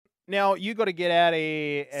Now, you got to get out of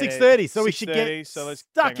here at 6:30, so we should 6:30, get so let's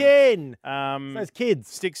stuck bang in. on. Those kids.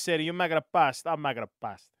 Stick said, you make it a pasta. I'm making a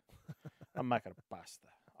pasta. I'm making a pasta.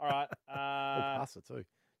 All right. Pasta too.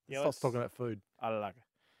 Yeah, Stop talking about food. I like it.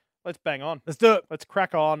 Let's bang on. Let's do it. Let's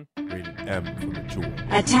crack on. Rated M for mature.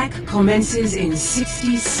 Attack commences in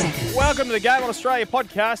 60 seconds. Welcome to the Game on Australia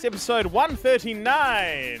podcast, episode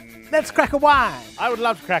 139. Let's crack a wine. I would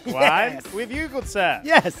love to crack wine Yes. with you, good sir.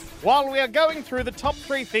 Yes. While we are going through the top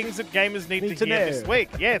 3 things that gamers need to hear know. this week.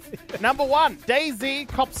 Yes. Number 1, DayZ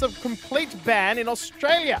cops a complete ban in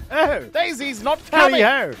Australia. Oh. DayZ's not How coming.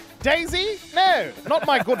 yo. Daisy? No, not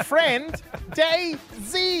my good friend.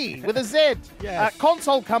 DayZ with a Z. Yes.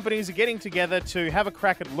 Console companies are getting together to have a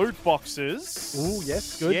crack at loot boxes. Ooh,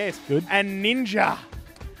 yes, good. Yes, Good. And Ninja.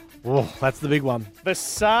 Oh, that's the big one. The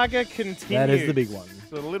saga continues. That is the big one.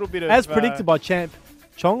 So a little bit of As predicted by Champ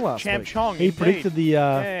Chong last Champ week. Chong. He indeed. predicted the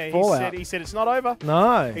yeah, fallout. he said it's not over.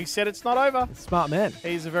 No. He said it's not over. Smart man.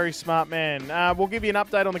 He's a very smart man. We'll give you an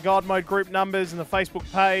update on the God Mode group numbers and the Facebook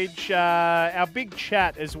page. Our big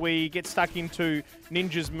chat as we get stuck into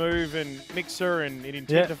Ninja's move and Mixer and it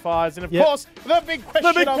intensifies. And, of course, the big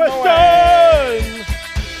question The big on question! the way.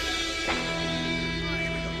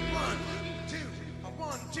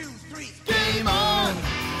 Game on!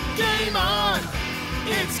 Game on!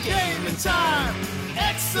 It's gaming time!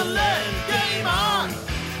 Excellent! Game on!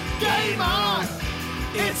 Game on!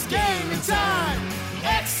 It's gaming time!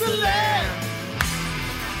 Excellent!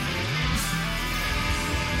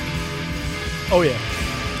 Oh, yeah.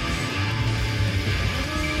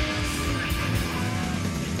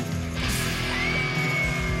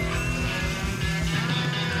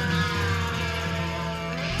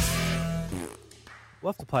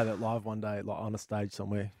 We'll have to play that live one day, like on a stage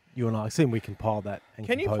somewhere. You and I. See if we compile that. And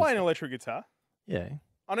Can you compose play an it. electric guitar? Yeah.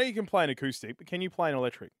 I know you can play an acoustic, but can you play an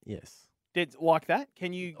electric? Yes. Like that?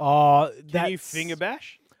 Can you Oh, can you finger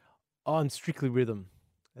bash? I'm strictly rhythm.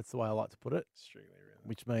 That's the way I like to put it. Strictly rhythm.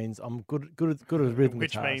 Which means I'm good at rhythm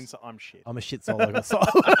Which guitars. means I'm shit. I'm a shit solo guy.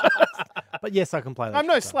 But yes, I can play that. I'm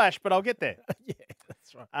no Slash, but I'll get there. Yeah,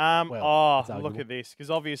 that's right. It's Look arguable. at this. Because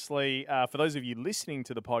obviously, for those of you listening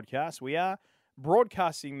to the podcast, we are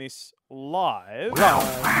broadcasting this live.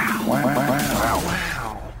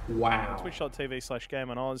 Wow.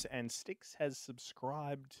 Twitch.tv/GameOnOz, and Styx has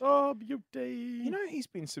subscribed. Oh, beauty. You know, he's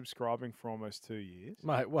been subscribing for almost 2 years.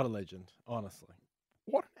 Mate, what a legend, honestly.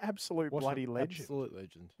 What an absolute What bloody an legend. Absolute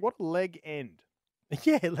legend. What a leg end.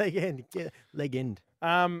 Yeah, leg end. Yeah, leg end.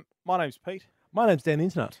 My name's Pete. My name's Dan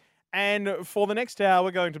Internet. And for the next hour,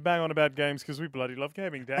 we're going to bang on about games because we bloody love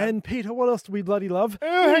gaming, Dan. And Peter, what else do we bloody love?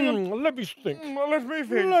 hang on. Let me think. Let me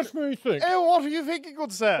think. Let me think. What are you thinking,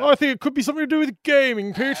 good sir? I think it could be something to do with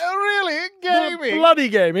gaming, Pete. Really? Gaming? Bloody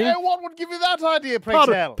gaming. What would give you that idea, Pete?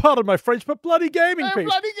 Pardon my French, but bloody gaming, Pete.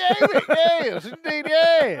 Bloody gaming, yes, indeed,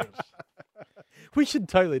 yes. We should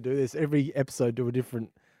totally do this. Every episode do a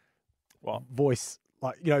different voice,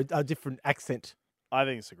 like, a different accent. I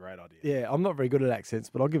think it's a great idea. Yeah, I'm not very good at accents,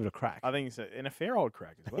 but I'll give it a crack. I think it's a fair old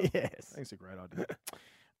crack as well. Yes. I think it's a great idea.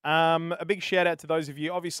 A big shout out to those of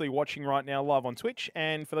you obviously watching right now live on Twitch,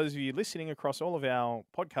 and for those of you listening across all of our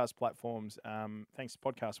podcast platforms, thanks to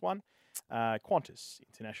Podcast One, Qantas,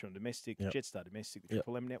 International and Domestic, Jetstar Domestic, the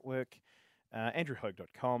Triple M Network,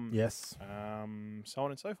 AndrewHogue.com, Yes. so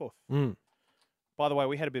on and so forth. Mm. By the way,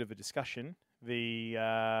 we had a bit of a discussion. The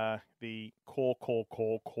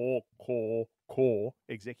core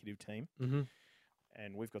executive team,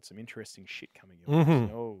 and we've got some interesting shit coming your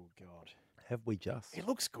way. Oh God, Have we just? it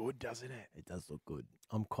looks good, doesn't it? It does look good.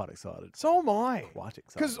 I'm quite excited. So am I. Quite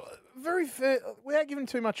excited. Because without giving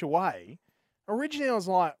too much away, originally I was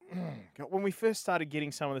like, God, when we first started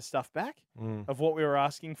getting some of the stuff back of what we were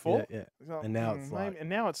asking for, Yeah. I was like, And now it's maybe- like- and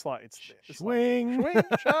now it's like it's Swing. Like,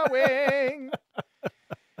 swing.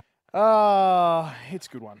 Oh, it's a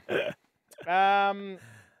good one.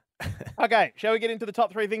 Okay, shall we get into the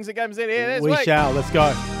top 3 things that games in here this We week? shall. Let's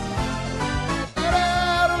go.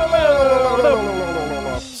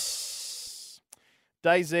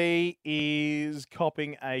 DayZ is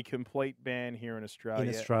copping a complete ban here in Australia.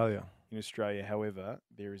 In Australia. However,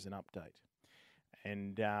 there is an update.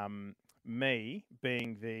 And me,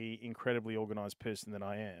 being the incredibly organised person that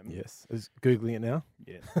I am, Yes. Is Googling it now?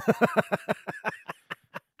 yes,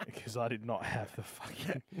 because I did not have the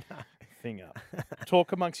fucking thing up.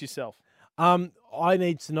 Talk amongst yourself. I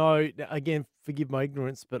need to know, again, forgive my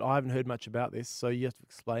ignorance, but I haven't heard much about this, so you have to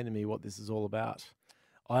explain to me what this is all about.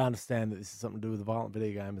 I understand that this is something to do with a violent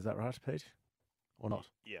video game. Is that right, Pete? Or not?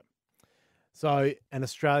 Yeah. So, and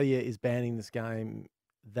Australia is banning this game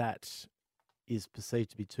that is perceived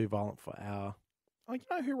to be too violent for our Oh, you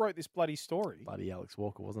know who wrote this bloody story? Bloody Alex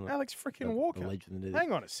Walker, wasn't it? Alex freaking The Walker. legend that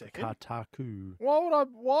Hang on a second. Kotaku. Why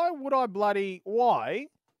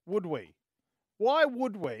would we Why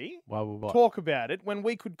would what? talk about it when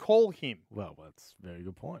we could call him? Well, that's a very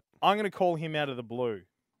good point. I'm going to call him out of the blue.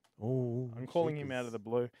 Oh, I'm calling him out of the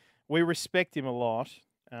blue. We respect him a lot.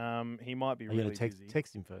 He might be Are you really going to busy.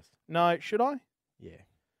 text him first? No, should I? Yeah.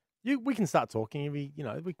 We can start talking. We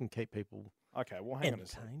can keep people. Okay, well, hang on a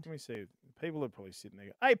second. Entertained. Let me see. People are probably sitting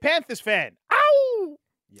there. Hey, Panthers fan. Ow!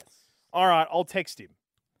 Yes. All right, I'll text him.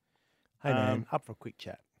 Hey man, up for a quick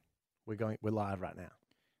chat. We're live right now.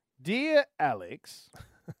 Dear Alex,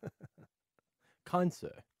 Kind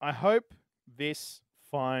sir, I hope this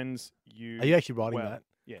finds you. are you actually writing well. that?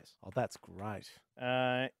 Yes. Oh, that's great.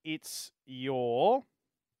 It's your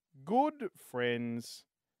good friends,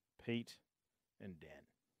 Pete and Dan,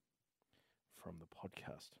 from the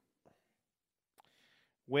podcast.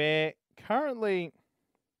 We're currently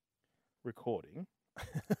recording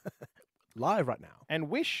Live right now. and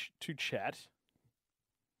wish to chat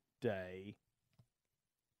Day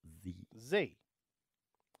Z.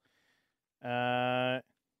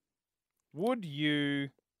 Would you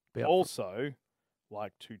Be up also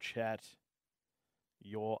like to chat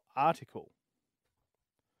your article?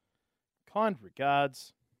 Kind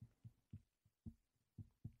regards,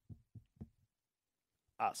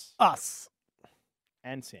 us. us.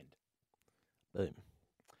 And send. Boom.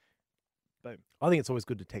 Boom. I think it's always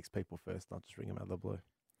good to text people first, not just ring them out of the blue.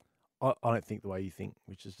 I don't think the way you think,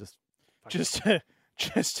 which is just let's do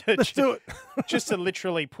it. Just to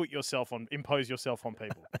literally impose yourself on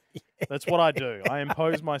people. That's what I do. I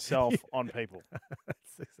impose myself on people.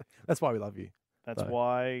 That's why we love you. That's So.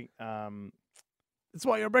 why. That's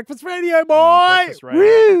why you're on Breakfast Radio, boy.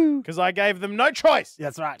 Woo! Because I gave them no choice.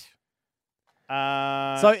 That's right.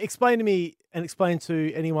 So So explain to me and explain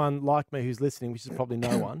to anyone like me who's listening, which is probably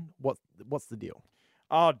no one, what's the deal?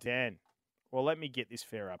 oh, Dan. Well, let me get this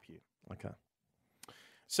fair up here. Okay.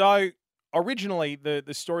 So originally,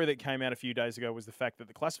 the story that came out a few days ago was the fact that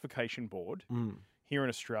the classification board here in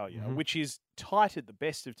Australia, which is tight at the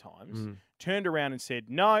best of times, turned around and said,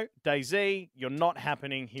 no, DayZ, you're not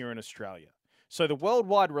happening here in Australia. So the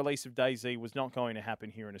worldwide release of DayZ was not going to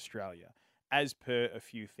happen here in Australia, as per a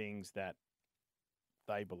few things that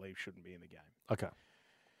they believe shouldn't be in the game. Okay.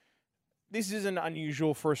 This isn't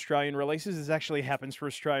unusual for Australian releases. This actually happens for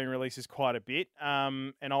Australian releases quite a bit.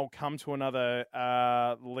 And I'll come to another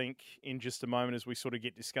link in just a moment as we sort of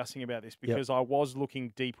get discussing about this, because I was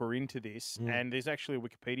looking deeper into this, and there's actually a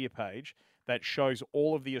Wikipedia page that shows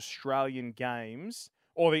all of the Australian games,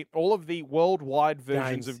 or all of the worldwide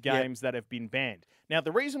versions of games that have been banned. Now,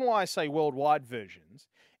 the reason why I say worldwide versions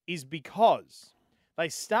is because they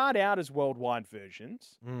start out as worldwide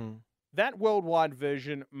versions. That worldwide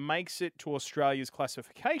version makes it to Australia's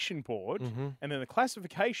classification board, and then the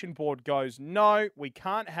classification board goes, no, we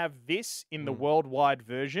can't have this in the worldwide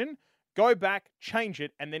version. Go back, change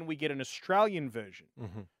it, and then we get an Australian version.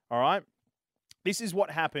 All right? This is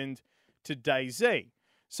what happened to DayZ.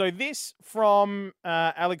 So this from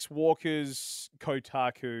Alex Walker's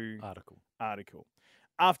Kotaku article.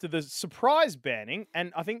 After the surprise banning,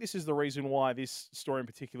 and I think this is the reason why this story in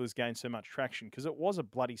particular has gained so much traction, because it was a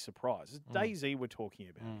bloody surprise. It's DayZ we're talking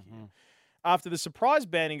about here. After the surprise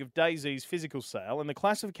banning of DayZ's physical sale and the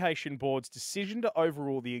classification board's decision to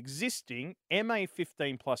overrule the existing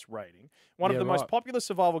MA15 plus rating, one of the most popular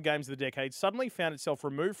survival games of the decade suddenly found itself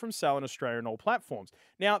removed from sale in Australia on all platforms.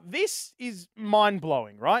 Now, this is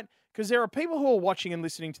mind-blowing, right? Because there are people who are watching and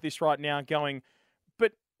listening to this right now going,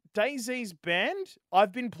 but DayZ's banned?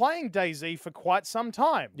 I've been playing DayZ for quite some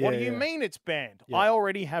time. What do you mean it's banned? I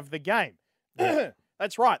already have the game.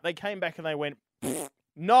 That's right. They came back and they went,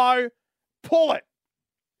 no, pull it.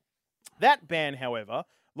 That ban, however,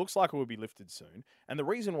 looks like it will be lifted soon. And the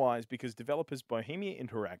reason why is because developers Bohemia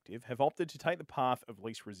Interactive have opted to take the path of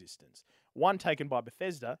least resistance, one taken by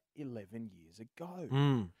Bethesda 11 years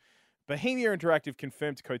ago. Bohemia Interactive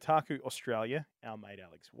confirmed to Kotaku Australia, our mate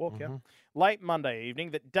Alex Walker, late Monday evening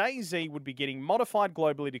that DayZ would be getting modified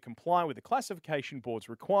globally to comply with the classification board's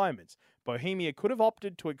requirements. Bohemia could have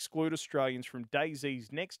opted to exclude Australians from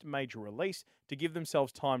DayZ's next major release to give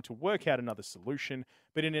themselves time to work out another solution,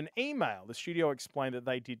 but in an email, the studio explained that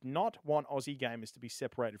they did not want Aussie gamers to be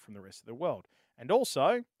separated from the rest of the world. And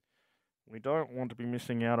also, we don't want to be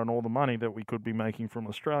missing out on all the money that we could be making from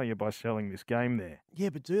Australia by selling this game there. Yeah,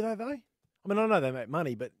 but do they though? I mean, I know they make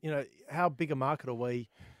money, but how big a market are we?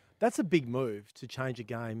 That's a big move to change a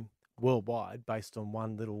game worldwide based on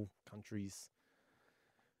one little country's.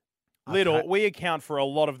 We account for a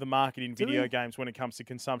lot of the market in video games when it comes to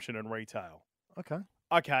consumption and retail. Okay.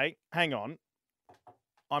 Okay, hang on.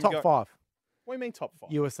 Top 5. What do you mean top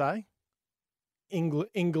 5? USA, England.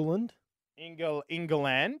 England. Keep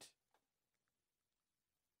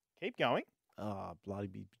going.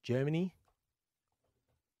 Bloody Germany,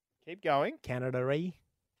 Keep going. Canada,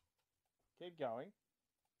 Keep going.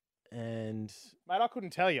 and Mate, I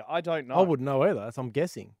couldn't tell you. I don't know. I wouldn't know either. So I'm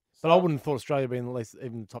guessing. But I wouldn't have thought Australia would be in the least,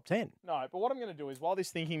 even the top 10. No, but what I'm going to do is while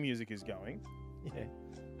this thinking music is going, Yeah.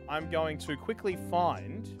 I'm going to quickly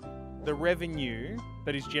find the revenue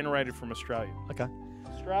that is generated from Australia. Okay.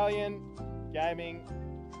 Australian gaming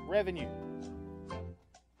revenue.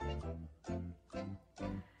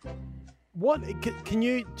 What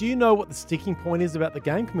do you know what the sticking point is about the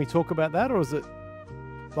game? Can we talk about that, or is it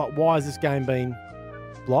like why is this game being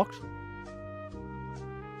blocked?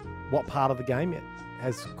 What part of the game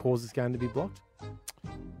has caused this game to be blocked?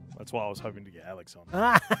 That's why I was hoping to get Alex on.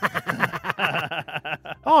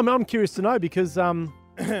 I'm curious to know because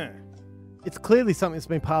it's clearly something that's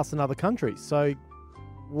been passed in other countries. So,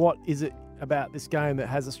 what is it about this game that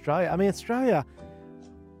has Australia? I mean, Australia,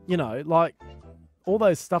 like all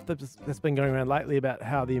those stuff that's been going around lately about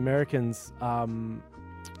how the Americans, like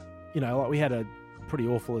we had a pretty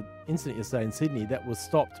awful incident yesterday in Sydney that was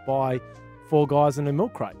stopped by 4 guys in a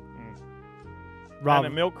milk crate. And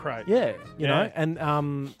a milk crate. Yeah, you know,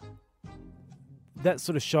 and that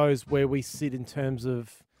sort of shows where we sit in terms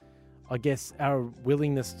of, I guess, our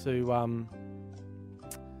willingness to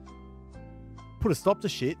put a stop to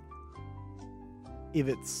shit if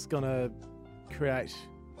it's going to create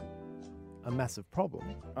a massive problem.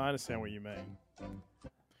 I understand what you mean. I'm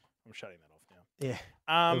shutting that off now. Yeah,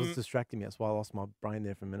 it was distracting me. That's why I lost my brain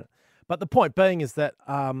there for a minute. But the point being is that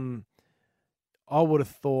I would have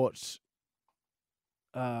thought...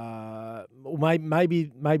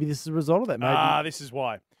 maybe this is a result of that. Maybe. This is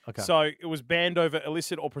why. Okay. So it was banned over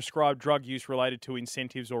illicit or prescribed drug use related to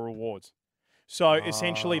incentives or rewards. So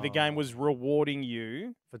essentially the game was rewarding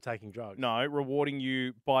you. For taking drugs. No, rewarding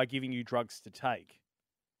you by giving you drugs to take.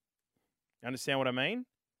 You understand what I mean?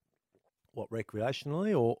 What,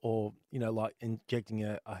 recreationally or like injecting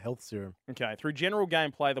a health serum? Okay. Through general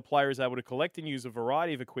gameplay, the player is able to collect and use a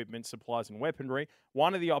variety of equipment, supplies, and weaponry.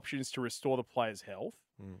 One of the options to restore the player's health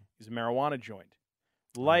is a marijuana joint,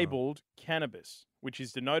 labeled cannabis, which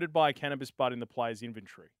is denoted by a cannabis bud in the player's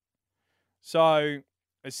inventory. So,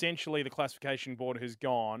 essentially, the classification board has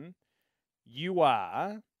gone, you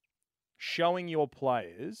are showing your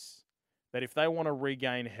players that if they want to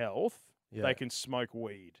regain health, they can smoke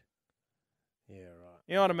weed. Yeah, right.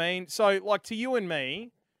 You know what I mean? So, like, to you and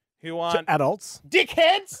me, who aren't adults,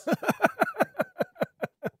 dickheads,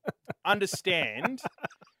 understand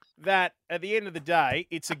that at the end of the day,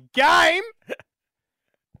 it's a game.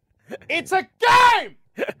 It's a game!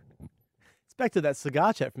 It's back to that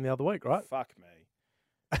cigar chat from the other week, right? Fuck me.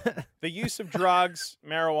 The use of drugs,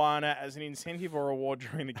 marijuana, as an incentive or reward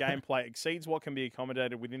during the gameplay exceeds what can be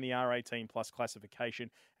accommodated within the R18 plus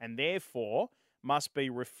classification and therefore must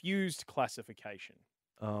be refused classification.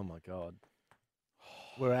 Oh, my God.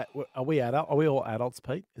 Are we adult? Are we all adults,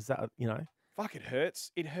 Pete? Is that, Fuck, it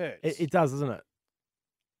hurts. It hurts. It does, doesn't it?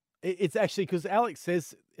 It's actually because Alex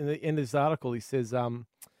says in the end of this article, he says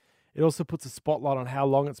it also puts a spotlight on how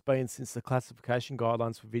long it's been since the classification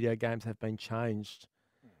guidelines for video games have been changed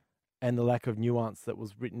and the lack of nuance that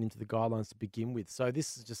was written into the guidelines to begin with. So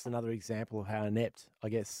this is just another example of how inept, I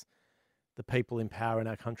guess, the people in power in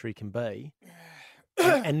our country can be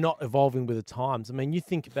and not evolving with the times. I mean, you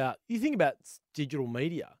think about digital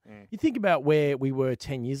media. You think about where we were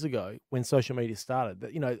 10 years ago when social media started.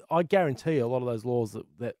 That, I guarantee you a lot of those laws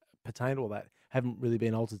that pertain to all that haven't really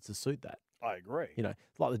been altered to suit that. I agree.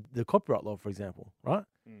 Like the copyright law, for example, right?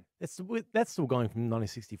 That's still going from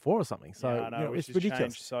 1964 or something. So yeah, I know, it's just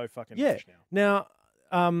ridiculous. Changed so fucking much now.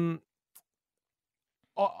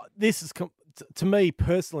 This is to me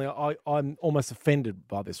personally. I'm almost offended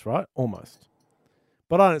by this, right? Almost,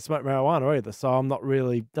 but I don't smoke marijuana either, so I'm not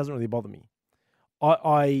really. Doesn't really bother me.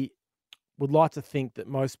 I would like to think that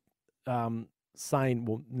most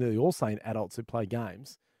nearly all sane adults who play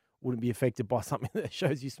games wouldn't be affected by something that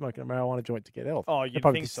shows you smoking a marijuana joint to get health. Oh, you'd they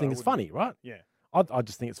probably think just so, think it's funny, right? Yeah. I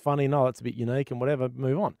just think it's funny. No, it's a bit unique and whatever.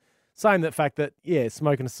 Move on. Same that fact that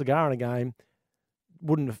smoking a cigar in a game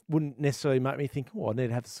wouldn't necessarily make me think, oh, I need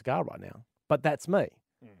to have a cigar right now. But that's me.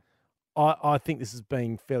 I think this is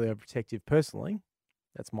being fairly overprotective personally.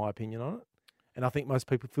 That's my opinion on it, and I think most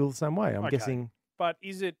people feel the same way. I'm guessing. But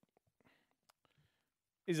is it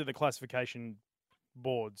the classification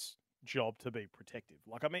board's job to be protective?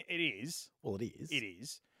 Like, I mean, it is. Well, it is. It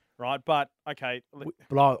is, right? But, okay.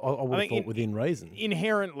 But I would have thought within reason.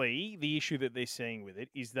 Inherently, the issue that they're seeing with it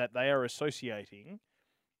is that they are associating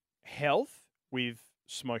health with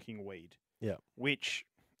smoking weed. Yeah. Which,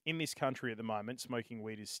 in this country at the moment, smoking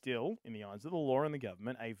weed is still, in the eyes of the law and the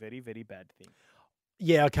government, a very, very bad thing.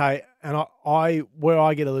 Yeah, okay. And I where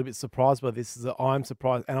I get a little bit surprised by this is that I'm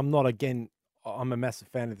surprised, and I'm not, again, I'm a massive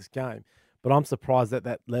fan of this game, but I'm surprised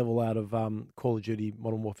that level out of Call of Duty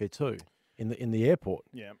Modern Warfare 2 in the airport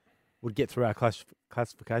Yeah. would get through our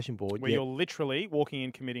classification board. Where yet- you're literally walking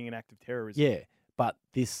in committing an act of terrorism. Yeah, but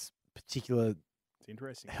this particular It's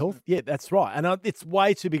interesting. isn't health, it? yeah, that's right. And it's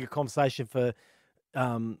way too big a conversation for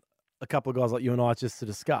a couple of guys like you and I just to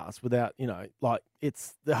discuss without, like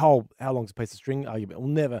it's the whole how long's a piece of string argument. I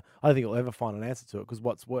don't think we'll ever find an answer to it because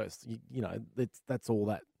what's worse, that's all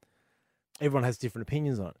that. Everyone has different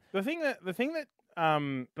opinions on it. The thing that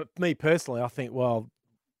But me personally, I think, well,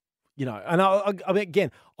 and I mean,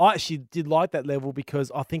 again, I actually did like that level because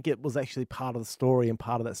I think it was actually part of the story and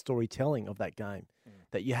part of that storytelling of that game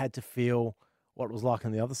that you had to feel what it was like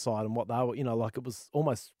on the other side and what they were, like it was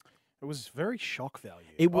almost. it was very shock value.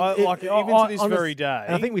 It was even to this very day.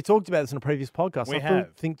 And I think we talked about this in a previous podcast. We I still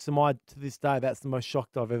have. think to this day that's the most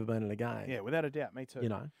shocked I've ever been in a game. yeah, without a doubt, me too.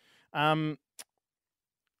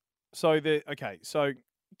 So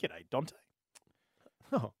g'day Dante.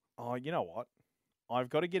 Oh, you know what? I've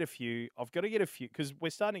got to get a few because we're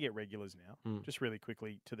starting to get regulars now. Just really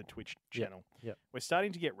quickly to the Twitch channel. Yep. We're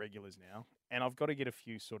starting to get regulars now, and I've got to get a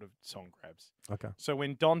few sort of song grabs. Okay. So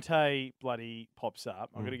when Dante bloody pops up,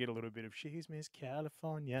 I've got to get a little bit of "She's Miss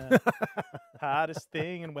California, hottest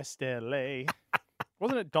thing in West LA."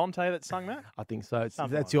 Wasn't it Dante that sung that? I think so.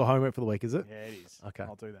 Something That's like your homework for the week, is it? Yeah, it is. Okay.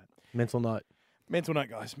 I'll do that. Mental note. Mental note,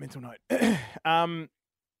 guys. Mental note.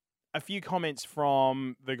 A few comments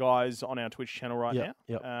from the guys on our Twitch channel right Yep,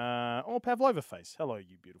 now. yep. Pavlova Face. Hello,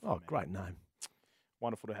 you beautiful Oh, man. great name.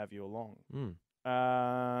 Wonderful to have you along. Mm.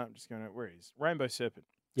 I'm just going to, where is Rainbow Serpent?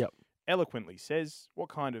 Yep. Eloquently says, what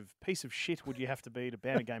kind of piece of shit would you have to be to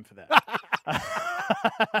ban a game for that?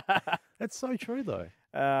 That's so true, though.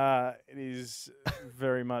 It is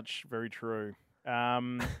very much very true.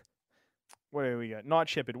 Where we go? Night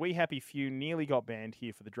Shepherd, we happy few nearly got banned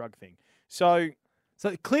here for the drug thing. So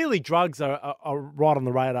clearly drugs are right on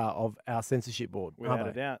the radar of our censorship board, without aren't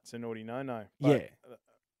a they? doubt, it's a naughty no-no. Yeah.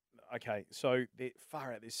 Okay, so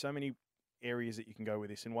far out, there's so many areas that you can go with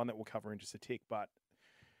this, and one that we'll cover in just a tick, but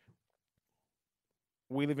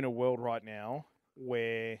we live in a world right now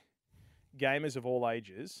where gamers of all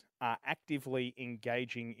ages are actively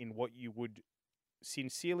engaging in what you would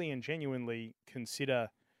sincerely and genuinely consider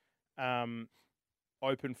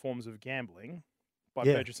open forms of gambling by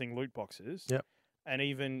Yeah. purchasing loot boxes. Yep. And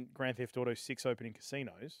even Grand Theft Auto 6 opening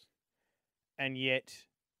casinos, and yet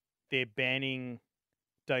they're banning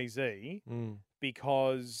DayZ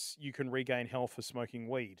because you can regain health for smoking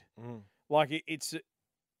weed. Like it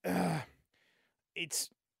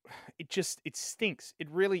stinks.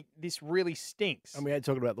 This really stinks. And we ain't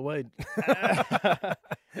talking about the weed.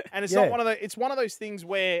 And it's Yeah. not one of those. It's one of those things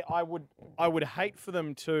where I would hate for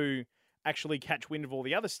them to actually catch wind of all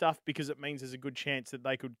the other stuff because it means there's a good chance that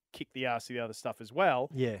they could kick the ass of the other stuff as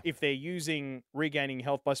well. Yeah. If they're using regaining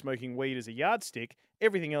health by smoking weed as a yardstick,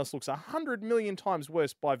 everything else looks 100 million times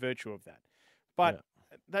worse by virtue of that. But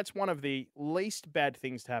that's one of the least bad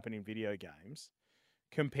things to happen in video games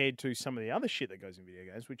compared to some of the other shit that goes in video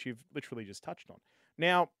games, which you've literally just touched on.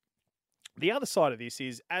 Now, the other side of this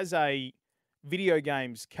is, as a video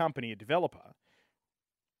games company, a developer,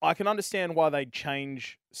 I can understand why they'd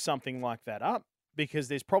change something like that up, because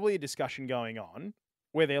there's probably a discussion going on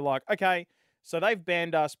where they're like, okay, so they've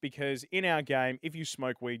banned us because in our game, if you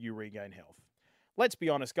smoke weed, you regain health. Let's be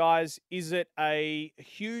honest, guys. Is it a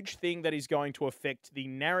huge thing that is going to affect the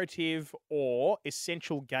narrative or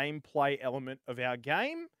essential gameplay element of our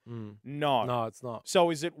game? No. No, it's not. So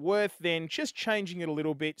is it worth then just changing it a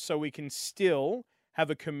little bit so we can still have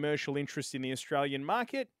a commercial interest in the Australian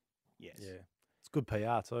market? Yes. Yeah. It's good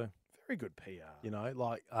PR too. Very good PR.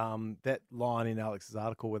 Like that line in Alex's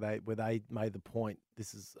article where they made the point,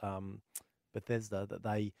 this is Bethesda, that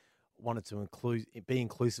they wanted to be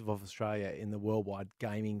inclusive of Australia in the worldwide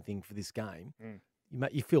gaming thing for this game.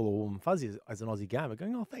 You feel all warm and fuzzy as an Aussie gamer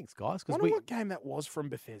going, oh, thanks, guys. I wonder what game that was from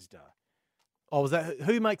Bethesda. Oh, was that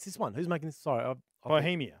who makes this one? Who's making this? Sorry,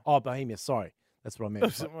 Bohemia. Bohemia. Sorry, that's what I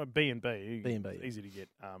meant. B&B. B&B. Easy to get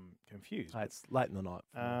confused. It's late in the night.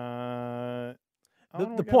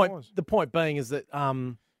 The point being is that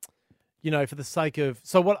for the sake of,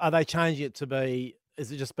 so what are they changing it to be? Is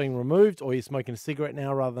it just being removed, or are you smoking a cigarette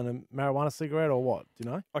now rather than a marijuana cigarette, or what? Do you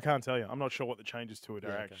know? I can't tell you. I'm not sure what the changes to it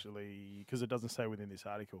are okay. actually, because it doesn't say within this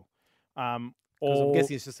article. Because I'm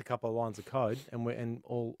guessing it's just a couple of lines of code, and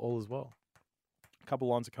all as well. A couple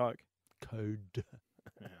lines of coke. Code.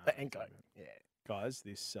 Yeah, And code. Yeah. guys,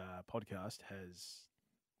 this podcast has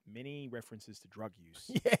many references to drug use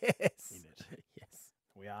Yes. in it. Yes.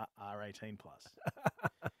 We are R18 plus.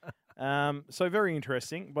 So very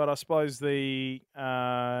interesting, but I suppose the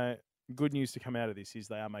good news to come out of this is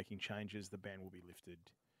they are making changes. The ban will be lifted.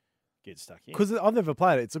 Get stuck in. Because I've never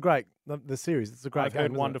played it. It's a great, the series. It's a great I've game. heard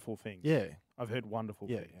isn't it? wonderful things. Yeah. I've heard wonderful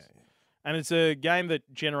Yeah, things. yeah. And it's a game that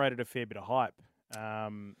generated a fair bit of hype.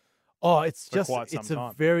 Oh, it's For just, quite some it's a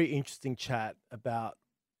time. very interesting chat about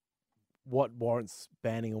what warrants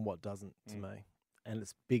banning and what doesn't to me. And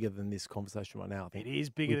it's bigger than this conversation right now. I think It is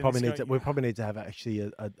bigger we than probably this need to. go- We probably need to have actually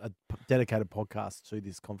a dedicated podcast to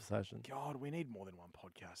this conversation. God, we need more than one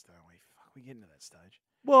podcast, don't we? Fuck, we're getting to that stage.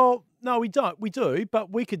 Well, no, we don't. We do,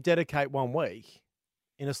 but we could dedicate 1 week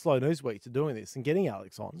in a slow news week to doing this and getting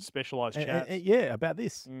Alex on. Specialised And- chats. yeah, about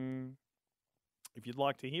this. If you'd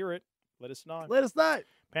like to hear it, let us know. Let us know.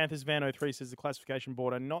 Panthers Van 03 says the classification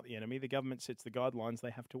board are not the enemy. The government sets the guidelines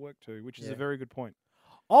they have to work to, which is Yeah. a very good point.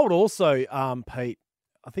 I would also, Pete.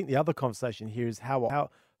 I think the other conversation here is how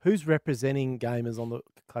who's representing gamers on the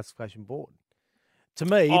classification board. To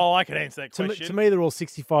me, Oh, I can answer that to question. me, they're all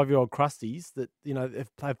 65-year-old crusties that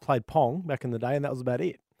have played Pong back in the day, and that was about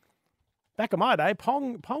it. Back in my day,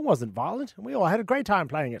 Pong wasn't violent, and we all had a great time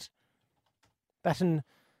playing it. Batten.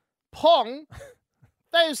 Pong?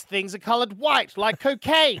 Those things are coloured white like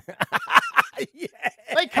cocaine.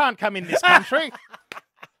 They can't come in this country.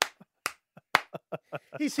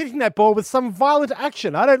 He's hitting that ball with some violent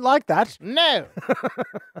action. I don't like that. No.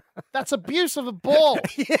 That's abuse of the ball.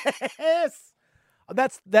 Yes.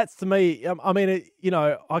 That's to me. I mean,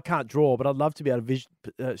 I can't draw, but I'd love to be able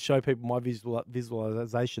to show people my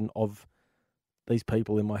visualization of these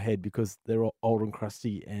people in my head because they're all old and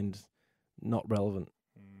crusty and not relevant.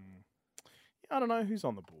 I don't know who's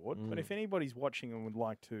on the board, but if anybody's watching and would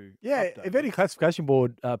like to update If any us- classification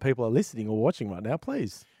board people are listening or watching right now,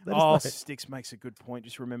 please let us Oh, know. Sticks makes a good point.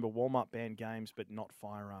 Just remember, Walmart banned games, but not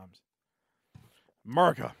firearms.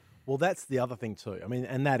 America. Well, that's the other thing too. I mean,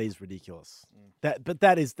 and that is ridiculous.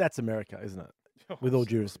 That's America, isn't it? With all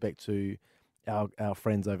due respect to our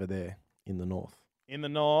friends over there in the north. In the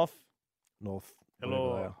north. North. wherever they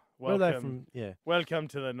Hello. are. Where are they Welcome. from? Yeah. Welcome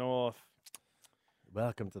to the north.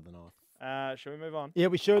 Welcome to the north. Shall we move on? Yeah,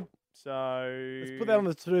 we should. So Let's put that on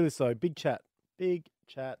the to-do list, though. Big chat. Big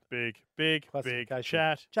chat. big Classification.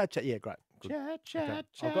 chat. Chat. Yeah, great. Good. Chat.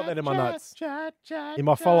 Okay. I've got that in my notes. Chat. In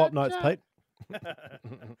my follow-up notes, Pete.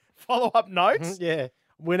 Follow-up notes? Yeah.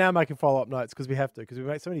 We're now making follow-up notes because we have to, because we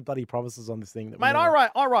make so many bloody promises on this thing. That we Mate, never-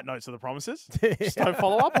 I write notes of the promises. Just don't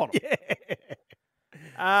follow up on them.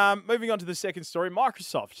 Yeah. Moving on to the second story,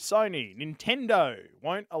 Microsoft, Sony, Nintendo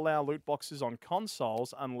won't allow loot boxes on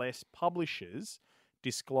consoles unless publishers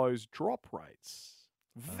disclose drop rates.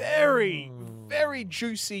 Very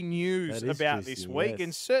juicy news That is about juicy, this week, yes.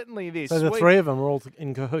 and certainly this So the week. three of them are all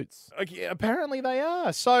in cahoots. Okay, apparently they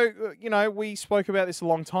are. So, we spoke about this a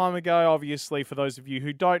long time ago. Obviously, for those of you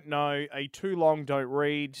who don't know, a too long, don't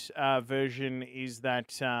read version is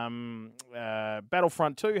that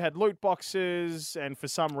Battlefront 2 had loot boxes, and for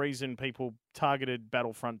some reason, people targeted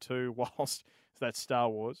Battlefront 2 whilst that's Star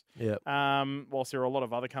Wars. Yeah. Whilst there are a lot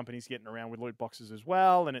of other companies getting around with loot boxes as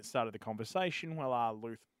well, and it started the conversation. Well, are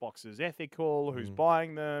loot boxes ethical? Who's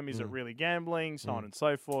buying them? Is it really gambling? So on and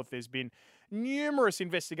so forth. There's been numerous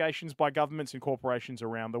investigations by governments and corporations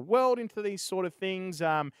around the world into these sort of things.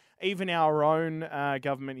 Even our own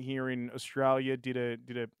government here in Australia did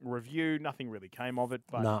a review. Nothing really came of it,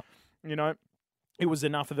 but No. it was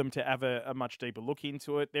enough of them to have a much deeper look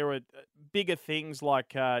into it. There were bigger things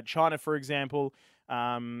like China, for example,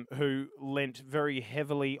 who lent very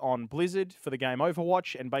heavily on Blizzard for the game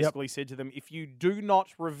Overwatch and basically said to them, if you do not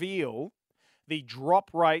reveal the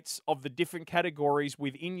drop rates of the different categories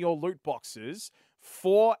within your loot boxes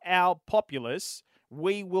for our populace,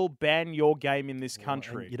 we will ban your game in this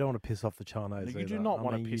country. You don't want to piss off the Chinese. You do either. not I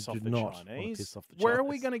want mean, to you piss off do the not wanna Chinese. piss off the Where are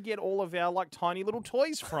we Chinese. going to get all of our tiny little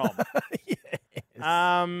toys from?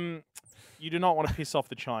 Yes. You do not want to piss off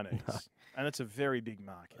the Chinese. And it's a very big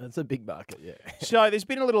market. It's a big market, yeah. So there's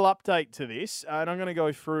been a little update to this, and I'm going to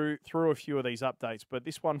go through a few of these updates. But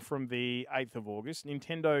this one from the 8th of August,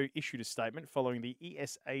 Nintendo issued a statement following the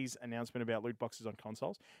ESA's announcement about loot boxes on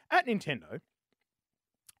consoles. At Nintendo,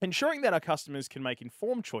 ensuring that our customers can make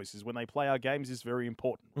informed choices when they play our games is very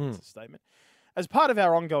important. That's the statement. As part of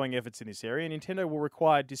our ongoing efforts in this area, Nintendo will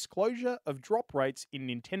require disclosure of drop rates in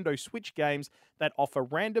Nintendo Switch games that offer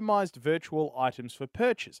randomized virtual items for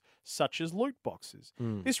purchase, such as loot boxes.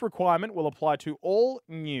 This requirement will apply to all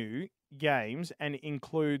new games and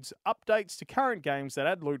includes updates to current games that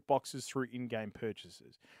add loot boxes through in-game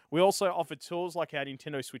purchases. We also offer tools like our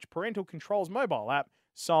Nintendo Switch Parental Controls mobile app,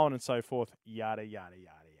 so on and so forth, yada, yada,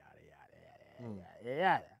 yada, yada, yada,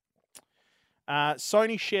 yada.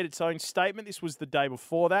 Sony shared its own statement. This was the day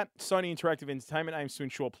before that. Sony Interactive Entertainment aims to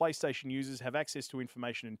ensure PlayStation users have access to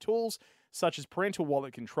information and tools, such as parental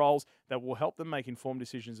wallet controls, that will help them make informed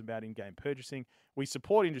decisions about in-game purchasing. We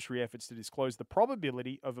support industry efforts to disclose the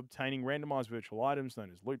probability of obtaining randomized virtual items,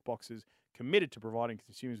 known as loot boxes, committed to providing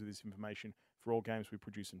consumers with this information for all games we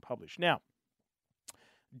produce and publish. Now,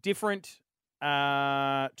 different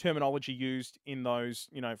terminology used in those,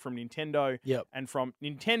 from Nintendo. Yep. And from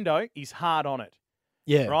Nintendo is hard on it.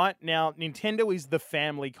 Yeah. Right? Now, Nintendo is the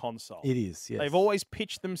family console. It is, yes. They've always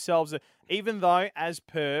pitched themselves, even though, as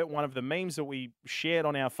per one of the memes that we shared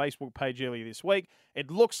on our Facebook page earlier this week,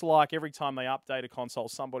 it looks like every time they update a console,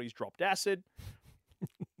 somebody's dropped acid.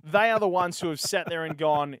 They are the ones who have sat there and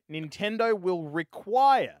gone, Nintendo will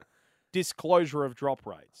require disclosure of drop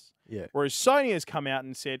rates. Yeah. Whereas Sony has come out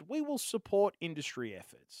and said, we will support industry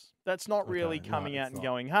efforts. That's not really Okay, coming no, out it's and not.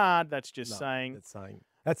 going hard. That's just saying...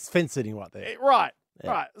 That's fence sitting right there. Right.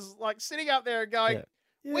 Yeah. Right. It's like sitting up there and going,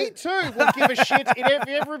 Yeah. we too will give a shit if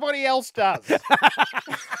everybody else does.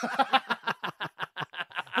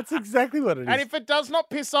 That's exactly what it is. And if it does not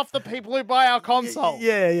piss off the people who buy our console.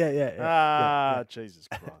 Yeah. Jesus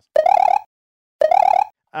Christ.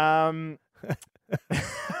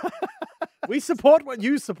 We support what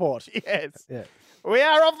you support. Yes. Yeah. We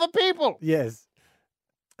are of the people. Yes.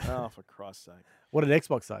 Oh, for Christ's sake. What did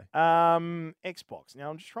Xbox say? Xbox. Now,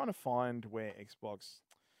 I'm just trying to find where Xbox...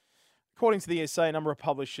 According to the ESA, a number of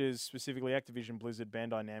publishers, specifically Activision, Blizzard,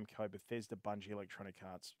 Bandai Namco, Bethesda, Bungie, Electronic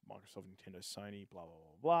Arts, Microsoft, Nintendo, Sony, blah, blah,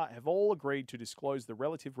 blah, blah, have all agreed to disclose the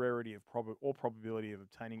relative rarity of or probability of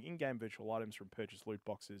obtaining in-game virtual items from purchased loot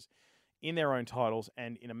boxes in their own titles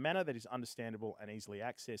and in a manner that is understandable and easily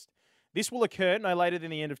accessed. This will occur no later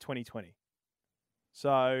than the end of 2020.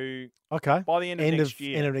 So, Okay. by the end of next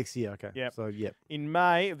year. End of next year, okay. Yep. So, yep. In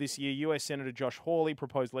May of this year, US Senator Josh Hawley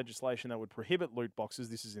proposed legislation that would prohibit loot boxes,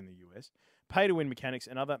 this is in the US, pay-to-win mechanics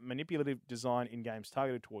and other manipulative design in games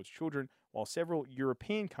targeted towards children, while several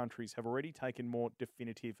European countries have already taken more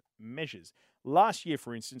definitive measures. Last year,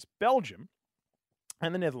 for instance, Belgium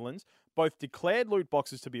and the Netherlands both declared loot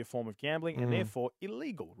boxes to be a form of gambling and therefore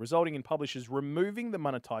illegal, resulting in publishers removing the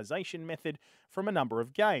monetization method from a number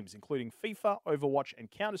of games, including FIFA, Overwatch,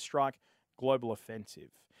 and Counter-Strike Global Offensive.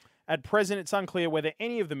 At present, it's unclear whether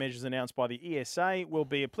any of the measures announced by the ESA will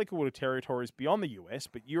be applicable to territories beyond the US,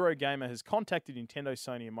 but Eurogamer has contacted Nintendo,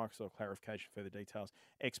 Sony, and Microsoft clarification for further details.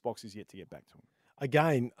 Xbox is yet to get back to them.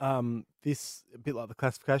 Again, this, a bit like the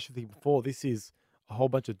classification thing before, this is a whole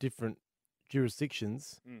bunch of different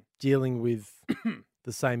jurisdictions dealing with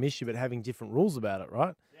the same issue but having different rules about it,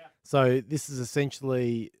 right? Yeah. So this is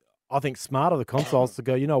essentially, I think, smart of the consoles to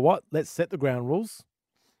go, you know what, let's set the ground rules.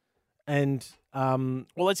 And well,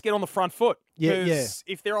 let's get on the front foot. Yeah.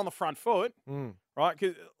 If they're on the front foot, right?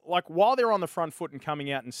 'Cause, like, while they're on the front foot and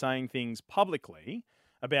coming out and saying things publicly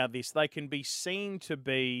about this, they can be seen to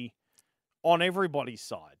be on everybody's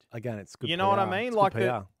side. Again, it's good. You know what I mean? It's Like, good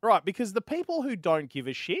PR. right? Because the people who don't give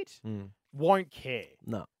a shit won't care.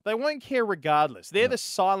 No. They won't care regardless. They're the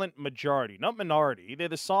silent majority, not minority. They're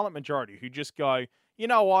the silent majority who just go, you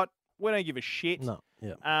know what? We don't give a shit. No.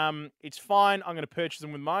 Yeah. It's fine. I'm going to purchase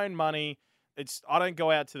them with my own money. I don't go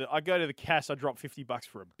out to I go to the cash. I drop $50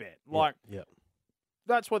 for a bet. Like, yeah.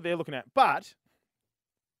 that's what they're looking at. But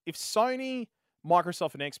if Sony,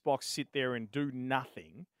 Microsoft, and Xbox sit there and do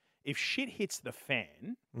nothing, if shit hits the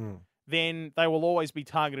fan, then they will always be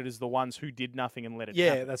targeted as the ones who did nothing and let it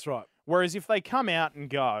happen. Yeah, that's right. Whereas if they come out and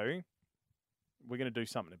go, we're going to do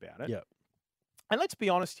something about it. Yeah. And let's be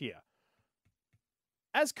honest here.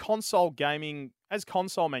 As console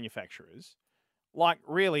manufacturers, like,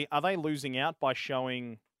 really, are they losing out by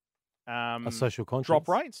showing A social conscience. drop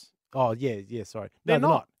rates? Oh, yeah, sorry. They're No,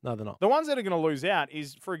 not. No, they're not. The ones that are going to lose out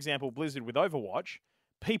is, for example, Blizzard with Overwatch.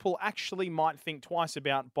 People actually might think twice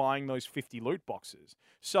about buying those 50 loot boxes.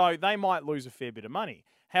 So they might lose a fair bit of money.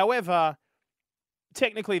 However,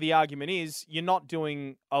 technically the argument is you're not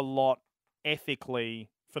doing a lot ethically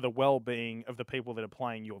for the well-being of the people that are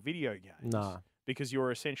playing your video games. Nah. Because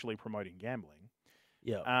you're essentially promoting gambling.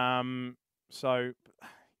 Yeah. So,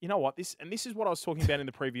 you know what? This is what I was talking about in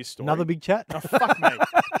the previous story. Another big chat? Oh, fuck me.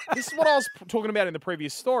 This is what I was talking about in the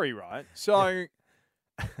previous story, right? So,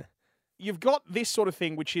 you've got this sort of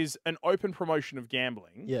thing, which is an open promotion of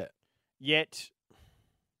gambling. Yeah. Yet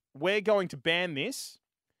we're going to ban this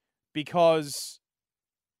because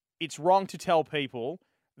it's wrong to tell people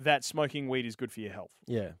that smoking weed is good for your health.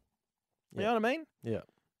 Yeah. You know what I mean? Yeah.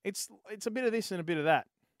 It's a bit of this and a bit of that.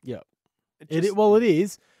 Yeah. It just- Well, it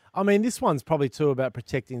is. I mean, this one's probably too about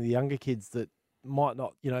protecting the younger kids that might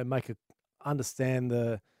not, understand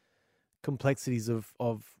the complexities of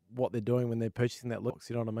what they're doing when they're purchasing that loot box.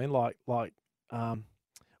 You know what I mean? Like,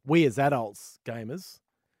 we as adults gamers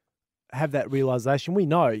have that realization. We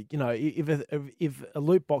know, if a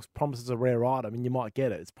loot box promises a rare item and you might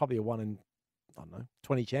get it, it's probably a 1 in,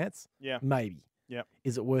 20 chance. Yeah. Maybe. Yep.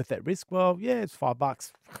 Is it worth that risk? Well, yeah, it's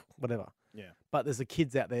 $5, whatever. Yeah. But there's the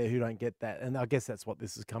kids out there who don't get that, and I guess that's what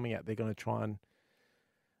this is coming at. They're going to try and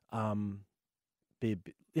be,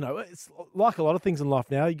 it's like a lot of things in life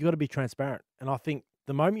now. You got to be transparent, and I think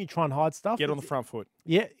the moment you try and hide stuff, Get on the front foot.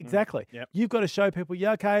 Yeah, exactly. Yep. You've got to show people,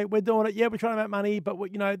 yeah, okay, we're doing it. Yeah, we're trying to make money, but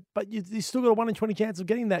you still got a 1 in 20 chance of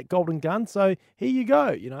getting that golden gun. So here you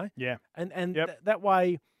go. Yeah. and Yep. that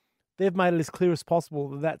way, they've made it as clear as possible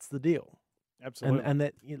that that's the deal. Absolutely. And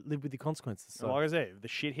that you live with the consequences. So. Like I said, if the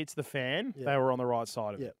shit hits the fan, Yeah. they were on the right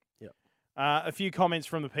side of it. Yeah. A few comments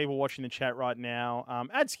from the people watching the chat right now.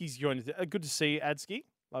 Adski's joined us. Good to see you, Adski.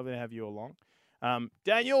 Lovely to have you along.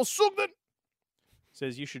 Daniel Sugden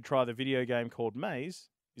says you should try the video game called Maze.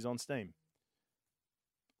 Is on Steam.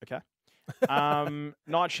 Okay.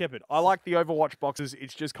 Night Shepherd. I like the Overwatch boxes.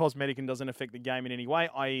 It's just cosmetic and doesn't affect the game in any way,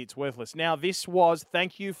 i.e. it's worthless. Now, this was,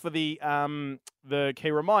 thank you for the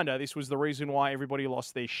key reminder, this was the reason why everybody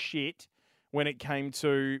lost their shit when it came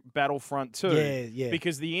to Battlefront 2. Yeah.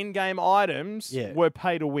 Because the in-game items were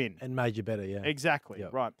pay to win. And made you better, yeah. Exactly,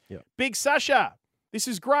 Yep. right. Yep. Big Sasha, this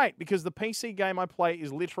is great because the PC game I play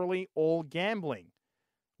is literally all gambling.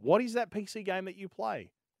 What is that PC game that you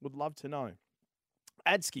play? Would love to know.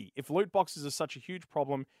 Adski, if loot boxes are such a huge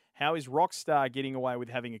problem, how is Rockstar getting away with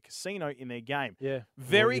having a casino in their game? Yeah.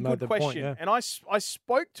 Very you made good the question. point, yeah. And I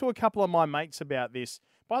spoke to a couple of my mates about this.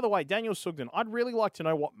 By the way, Daniel Sugden, I'd really like to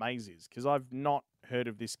know what Maze is because I've not heard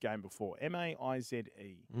of this game before. Maize.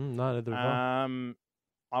 No, neither have I.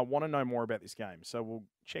 I want to know more about this game, so we'll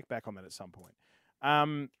check back on that at some point.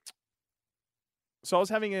 So I was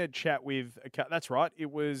having a chat with that's right.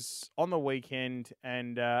 It was on the weekend,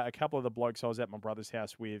 and a couple of the blokes I was at my brother's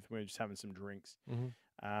house with, we were just having some drinks.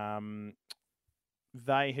 Mm-hmm.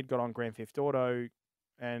 They had got on Grand Theft Auto,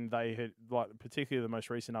 and they had particularly the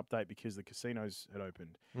most recent update because the casinos had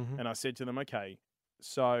opened. Mm-hmm. And I said to them, okay,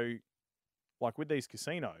 so with these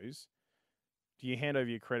casinos, do you hand over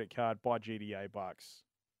your credit card, buy GTA bucks,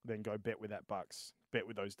 then go bet with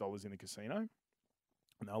those dollars in the casino?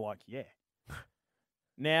 And they're like, yeah.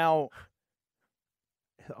 Now,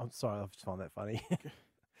 I'm sorry, I just find that funny.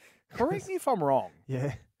 correct me if I'm wrong.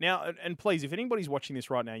 Yeah. Now, and please, if anybody's watching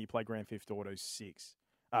this right now, you play Grand Theft Auto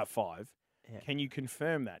 5. Yeah. Can you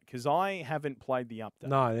confirm that? Because I haven't played the update.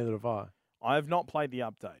 No, neither have I. I have not played the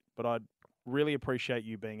update, but I'd really appreciate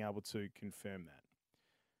you being able to confirm that.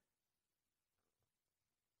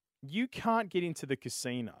 You can't get into the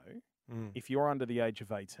casino if you're under the age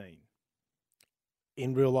of 18.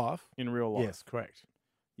 In real life? In real life. Yes, correct.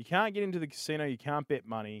 You can't get into the casino. You can't bet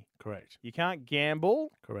money. Correct. You can't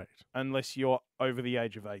gamble. Correct. Unless you're over the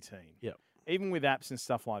age of 18. Yep. Even with apps and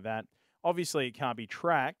stuff like that. Obviously, it can't be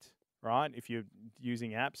tracked, right? If you're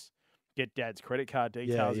using apps, get dad's credit card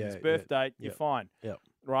details and his birth date, you're fine. Yep.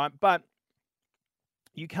 Right? But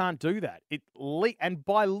you can't do that. And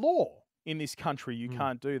by law in this country, you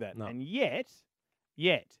can't do that. No. And yet,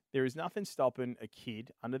 there is nothing stopping a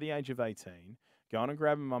kid under the age of 18 going and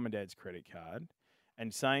grabbing mum and dad's credit card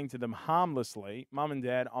and saying to them harmlessly, Mum and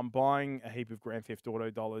Dad, I'm buying a heap of Grand Theft Auto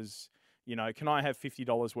dollars. Can I have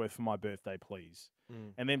 $50 worth for my birthday, please?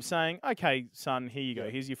 And them saying, okay, son, here you go.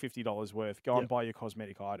 Here's your $50 worth. Go and buy your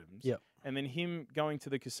cosmetic items. Yep. And then him going to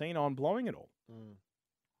the casino and blowing it all.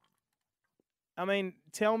 I mean,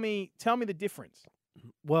 tell me the difference.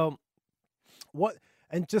 Well, what?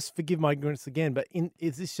 And just forgive my ignorance again, but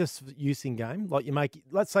is this just use in game? Like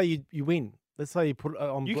let's say you win. Let's say you put it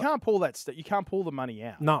on. You can't pull that. You can't pull the money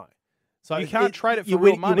out. No. So you can't trade it for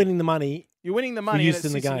real money. You're winning the money. You're winning the money use and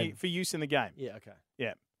in the it's game. for use in the game. Yeah. Okay.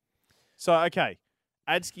 Yeah. So okay,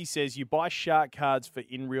 Adski says you buy shark cards for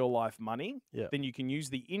in real life money. Yeah. Then you can use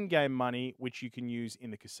the in-game money, which you can use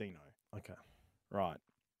in the casino. Okay. Right.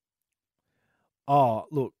 Oh,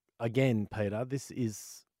 look again, Peter. This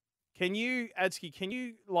is. Can you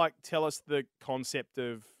tell us the concept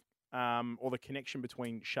of or the connection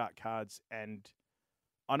between shark cards and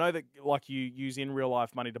I know that you use in real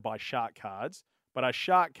life money to buy shark cards, but a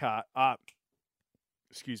shark card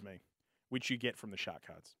which you get from the shark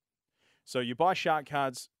cards. So you buy shark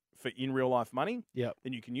cards for in real life money. Yep.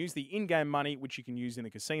 Then you can use the in-game money, which you can use in the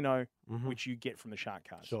casino, which you get from the shark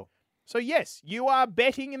cards. Sure. So yes, you are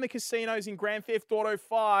betting in the casinos in Grand Theft Auto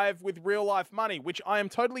 5 with real life money, which I am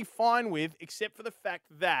totally fine with, except for the fact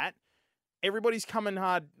that everybody's coming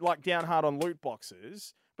hard, like down hard on loot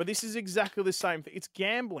boxes. But this is exactly the same thing. It's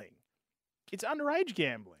gambling. It's underage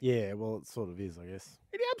gambling. Yeah, well, it sort of is, I guess.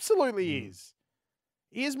 It absolutely is.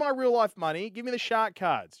 Here's my real life money. Give me the shark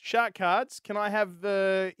cards. Shark cards, can I have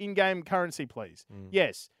the in-game currency, please?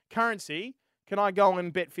 Yes. Currency, can I go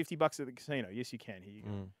and bet $50 at the casino? Yes, you can. Here you go.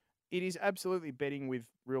 It is absolutely betting with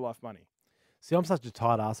real life money. See, I'm such a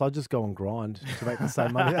tight ass. I just go and grind to make the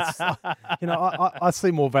same money. That's, I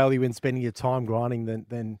see more value in spending your time grinding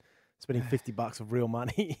than spending $50 of real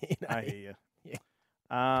money. I hear you.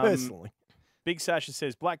 Yeah. Personally. Big Sasha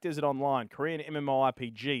says, Black Desert Online, Korean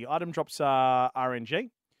MMORPG. Item drops are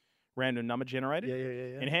RNG, random number generated.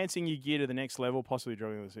 Yeah. Enhancing your gear to the next level, possibly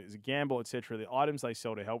dropping is a gamble, etc. The items they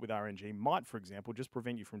sell to help with RNG might, for example, just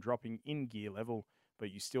prevent you from dropping in gear level,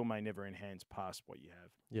 but you still may never enhance past what you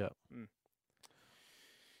have. Yeah.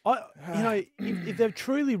 If they're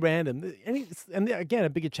truly random, and again,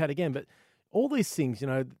 a bigger chat again, but all these things,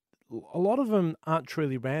 a lot of them aren't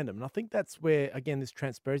truly random. And I think that's where, again, this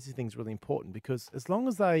transparency thing is really important, because as long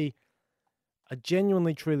as they are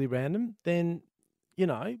genuinely, truly random, then,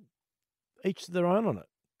 each to their own on it.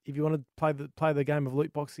 If you want to play the game of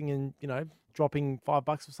loot boxing and, dropping $5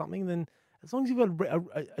 or something, then as long as you've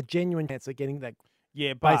got a genuine chance of getting that.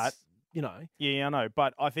 Yeah, but, base, Yeah, I know.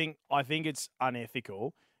 But I think it's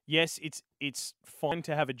unethical. Yes, it's fine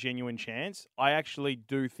to have a genuine chance. I actually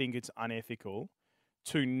do think it's unethical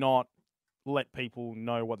to not let people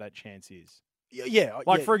know what that chance is. Yeah.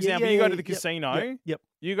 For example, you go to the casino. Yep.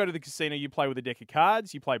 You go to the casino, you play with a deck of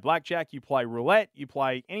cards, you play blackjack, you play roulette, you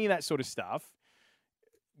play any of that sort of stuff.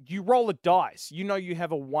 You roll a dice. You know you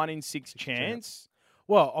have a 1 in 6 chance.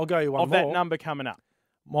 Well, I'll go you one of more. That number coming up.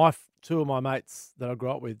 Two of my mates that I grew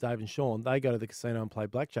up with, Dave and Sean, they go to the casino and play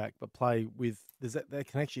blackjack, but play with they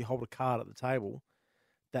can actually hold a card at the table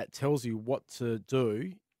that tells you what to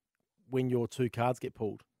do when your 2 cards get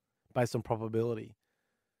pulled based on probability.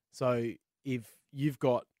 So if you've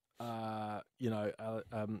got a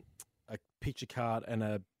picture card and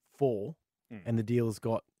a 4, and the dealer's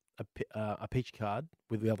got a picture card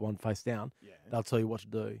with the other one face down, they'll tell you what to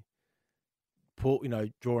do. Pull,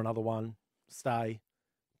 draw another one, stay,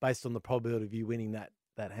 based on the probability of you winning that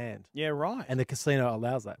hand. Yeah, right. And the casino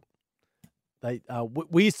allows that. They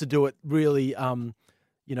we used to do it really, like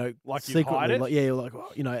secretly, you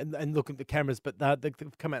hide it? and look at the cameras, but they've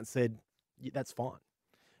come out and said that's fine,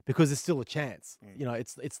 because there's still a chance.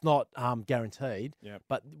 It's not guaranteed. Yeah.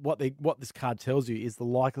 But what this card tells you is the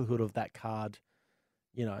likelihood of that card,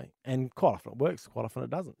 and quite often it works, quite often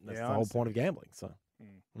it doesn't. That's the whole point of gambling. So.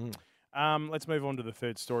 Let's move on to the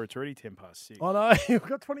third story. It's already 6:10. Oh no, we've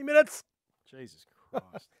got 20 minutes. Jesus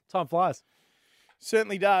Christ. Time flies.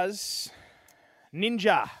 Certainly does.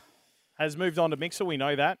 Ninja has moved on to Mixer. We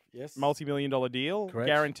know that. Yes. Multi-million-dollar deal. Correct.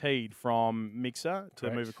 Guaranteed from Mixer to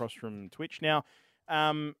Correct. move across from Twitch. Now,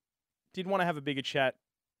 did want to have a bigger chat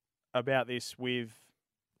about this with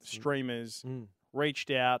streamers.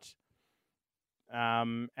 Reached out,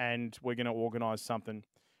 and we're going to organise something.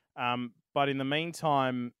 But in the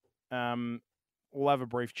meantime, we'll have a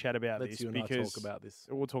brief chat about this because talk about this.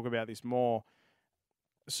 We'll talk about this more.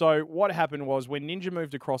 So what happened was when Ninja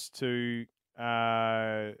moved across to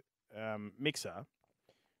Mixer,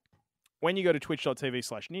 when you go to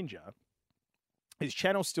twitch.tv/Ninja, his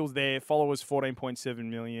channel's still there. Followers 14.7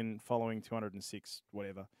 million, following 206,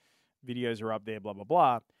 whatever. Videos are up there, blah, blah,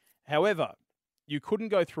 blah. However, you couldn't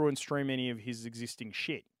go through and stream any of his existing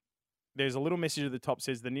shit. There's a little message at the top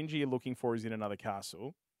says, the ninja you're looking for is in another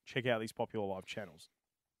castle. Check out these popular live channels.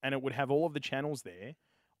 And it would have all of the channels there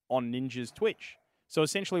on Ninja's Twitch. So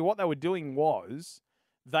essentially what they were doing was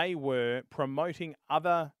they were promoting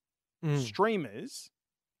other streamers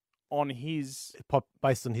on his...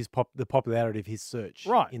 based on the popularity of his search.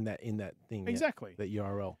 Right. In that thing. Exactly. That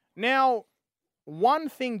URL. Now, one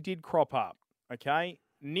thing did crop up, okay?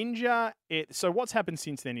 Ninja... So what's happened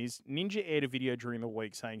since then is Ninja aired a video during the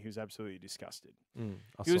week saying he was absolutely disgusted.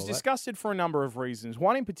 He was disgusted for a number of reasons.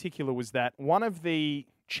 One in particular was that one of the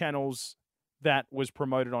channels that was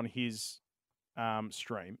promoted on his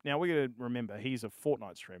stream... Now, we're going to remember, he's a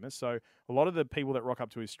Fortnite streamer, so a lot of the people that rock up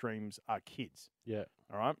to his streams are kids. Yeah.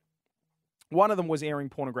 All right? One of them was airing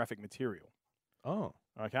pornographic material. Oh.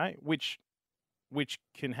 Okay? Which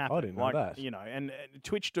can happen. I didn't know that. And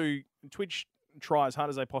Twitch try as hard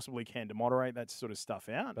as they possibly can to moderate that sort of stuff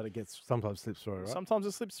out. But it gets sometimes slips through, right? Sometimes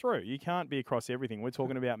it slips through. You can't be across everything. We're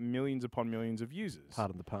talking about millions upon millions of users.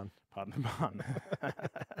 Pardon the pun. Pardon the pun.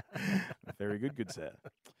 Very good sir.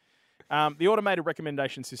 The automated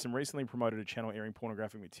recommendation system recently promoted a channel airing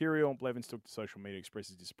pornographic material. Blevins took to social media to express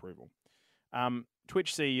his disapproval.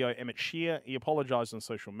 Twitch CEO Emmett Shear, he apologised on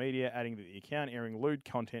social media, adding that the account airing lewd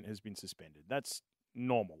content has been suspended. That's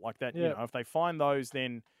normal. Like that, Yeah. you know, if they find those,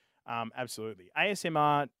 then absolutely.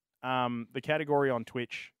 ASMR, the category on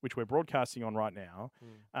Twitch, which we're broadcasting on right now,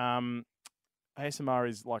 ASMR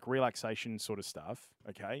is like relaxation sort of stuff,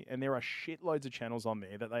 okay? And there are shitloads of channels on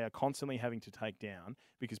there that they are constantly having to take down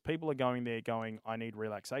because people are going there going, I need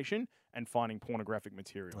relaxation, and finding pornographic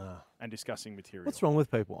material and discussing material. What's wrong with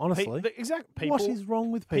people, honestly? People, what is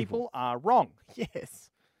wrong with people? People are wrong. Yes.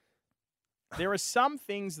 There are some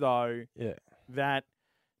things, though, Yeah. that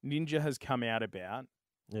Ninja has come out about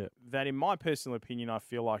Yeah. that, in my personal opinion, I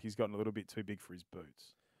feel like he's gotten a little bit too big for his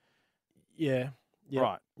boots. Yeah. Yep.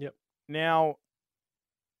 Right. Yep. Now,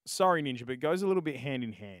 sorry, Ninja, but it goes a little bit hand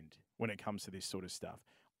in hand when it comes to this sort of stuff.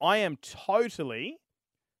 I am totally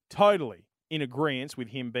in agreement with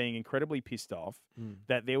him being incredibly pissed off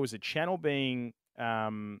that there was a channel being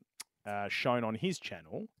shown on his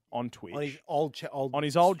channel on Twitch. On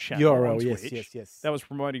his old channel URL, on yes, Twitch, yes. that was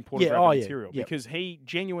promoting pornographic material yep. because he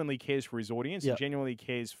genuinely cares for his audience and genuinely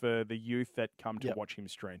cares for the youth that come to watch him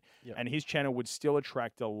stream. Yep. And his channel would still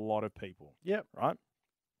attract a lot of people. Yep. Right?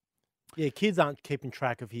 Yeah, kids aren't keeping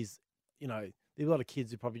track of his, you know, there are a lot of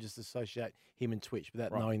kids who probably just associate him and Twitch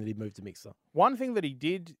without knowing that he moved to Mixer. One thing that he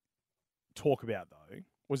did talk about, though,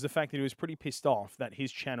 was the fact that he was pretty pissed off that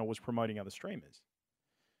his channel was promoting other streamers.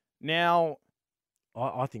 Now,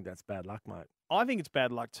 I think that's bad luck, mate. I think it's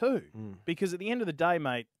bad luck too, because at the end of the day,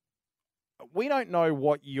 mate, we don't know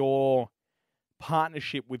what your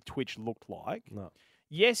partnership with Twitch looked like. No.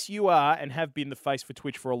 Yes, you are and have been the face for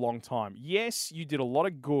Twitch for a long time. Yes, you did a lot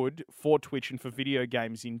of good for Twitch and for video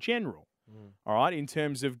games in general, all right, in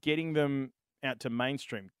terms of getting them out to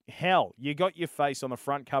mainstream. Hell, you got your face on the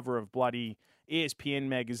front cover of bloody ESPN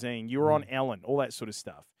magazine. You were on Ellen, all that sort of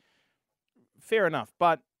stuff. Fair enough.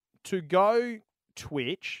 But to go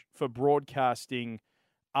Twitch for broadcasting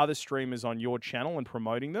other streamers on your channel and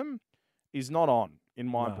promoting them is not on in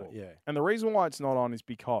my book. Yeah. And the reason why it's not on is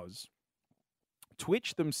because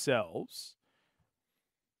Twitch themselves,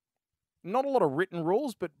 not a lot of written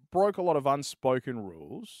rules, but broke a lot of unspoken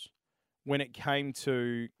rules when it came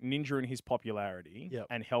to Ninja and his popularity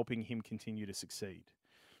and helping him continue to succeed.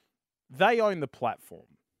 They own the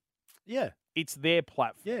platform. Yeah. It's their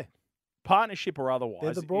platform. Yeah. Partnership or otherwise.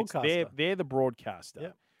 They're the broadcaster. They're the broadcaster.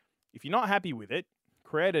 Yep. If you're not happy with it,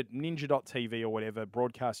 create a ninja.tv or whatever,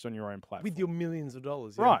 broadcast on your own platform. With your millions of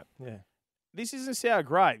dollars. Yeah. Right. Yeah. This isn't sour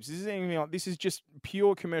grapes. This isn't anything like, this is just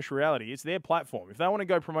pure commercial reality. It's their platform. If they want to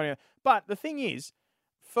go promoting it. But the thing is,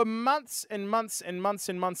 for months and months and months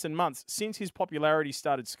and months and months since his popularity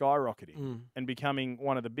started skyrocketing and becoming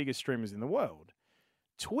one of the biggest streamers in the world,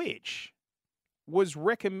 Twitch was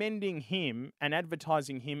recommending him and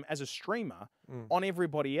advertising him as a streamer on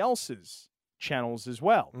everybody else's channels as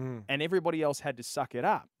well. And everybody else had to suck it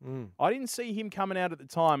up. I didn't see him coming out at the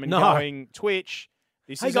time and going, Twitch,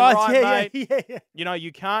 this isn't right, mate. Yeah. You know,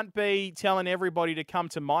 you can't be telling everybody to come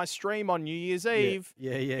to my stream on New Year's Eve.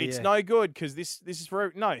 Yeah. It's no good because this is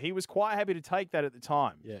for... No, he was quite happy to take that at the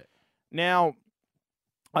time. Yeah. Now,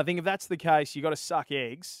 I think if that's the case, you got to suck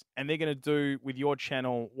eggs and they're going to do with your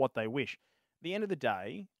channel what they wish. At the end of the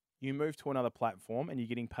day, you move to another platform and you're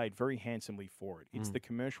getting paid very handsomely for it. It's the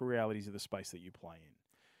commercial realities of the space that you play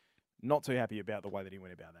in. Not too happy about the way that he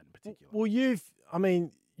went about that in particular. Well,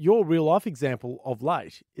 your real life example of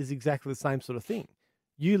late is exactly the same sort of thing.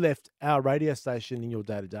 You left our radio station in your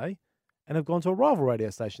day-to-day and have gone to a rival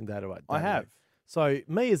radio station day-to-day. I have. So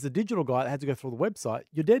me as the digital guy that had to go through the website,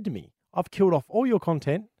 you're dead to me. I've killed off all your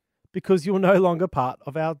content because you're no longer part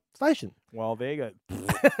of our station. Well, there you go.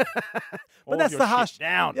 But that's the harsh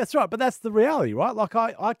down. That's right. But that's the reality, right? Like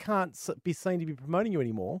I can't be seen to be promoting you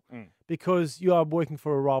anymore because you are working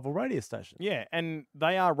for a rival radio station. Yeah, and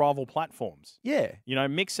they are rival platforms. Yeah. You know,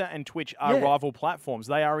 Mixer and Twitch are rival platforms.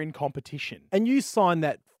 They are in competition. And you signed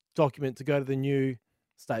that document to go to the new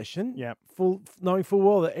station. Yeah. Knowing full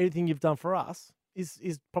well that anything you've done for us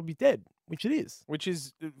is probably dead, which it is. Which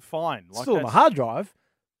is fine. Like still on a hard drive.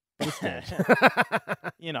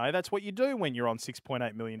 You know, that's what you do when you're on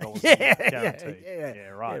 $6.8 million. Yeah,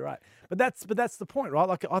 right. Yeah, right. But that's the point, right?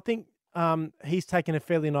 Like I think he's taken a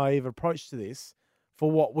fairly naive approach to this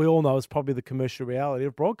for what we all know is probably the commercial reality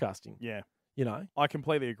of broadcasting. Yeah. You know? I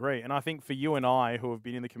completely agree. And I think for you and I, who have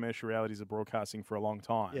been in the commercial realities of broadcasting for a long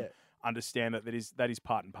time, understand that that is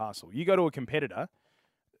part and parcel. You go to a competitor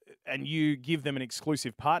and you give them an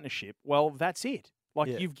exclusive partnership, well, that's it. Like,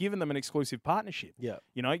 Yeah. you've given them an exclusive partnership. Yeah.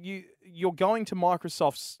 You know, you're going to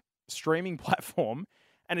Microsoft's streaming platform,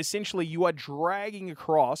 and essentially you are dragging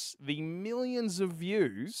across the millions of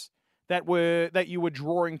views that you were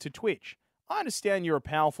drawing to Twitch. I understand you're a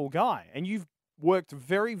powerful guy, and you've worked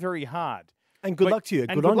very, very hard. And good luck to you.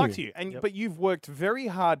 And good on luck you. to you. And Yep. but you've worked very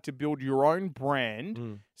hard to build your own brand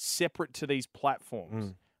Mm. separate to these platforms.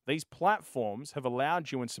 Mm. These platforms have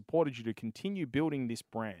allowed you and supported you to continue building this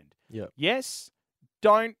brand. Yep. Yes,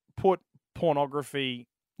 don't put pornography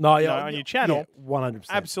No, you yeah, know, on your channel.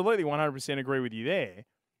 100%. Absolutely, 100% agree with you there.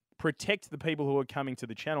 Protect the people who are coming to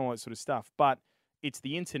the channel, all that sort of stuff. But it's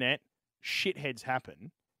the internet. Shitheads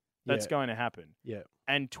happen. That's Yeah. going to happen. Yeah.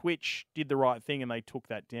 And Twitch did the right thing and they took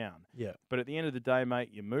that down. Yeah. But at the end of the day, mate,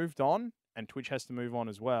 you moved on and Twitch has to move on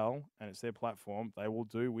as well. And it's their platform. They will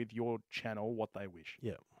do with your channel what they wish.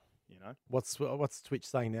 Yeah. You know? What's Twitch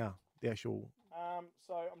saying now? The actual.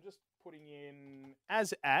 So I'm just putting in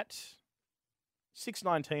as at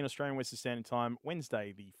 6:19 Australian Western Standard Time,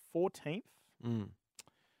 Wednesday the 14th.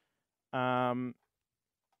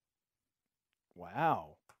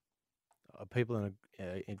 Wow. Are people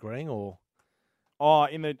agreeing or? Oh,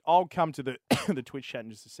 I'll come to the the Twitch chat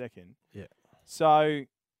in just a second. Yeah. So,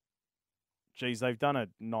 geez, they've done a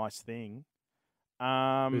nice thing.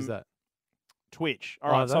 Who's that? Twitch.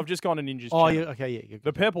 All right, is so that? I've just gone to Ninja's Oh, channel. yeah. Okay, yeah.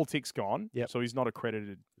 The purple tick's gone. Yep. So he's not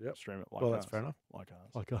accredited Yep. streamer like Well, us. that's fair enough. Like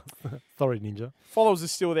us. Like, sorry, Ninja. Followers are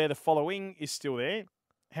still there. The following is still there.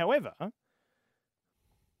 However,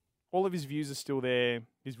 all of his views are still there.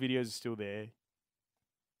 His videos are still there.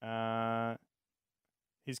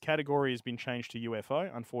 His category has been changed to UFO.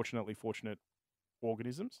 Unfortunately, fortunate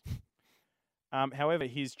organisms. However,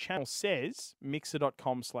 his channel says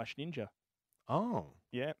mixer.com/ninja. Oh.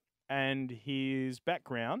 Yeah. And his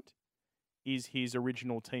background is his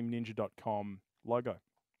original teamninja.com logo.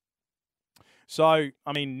 So,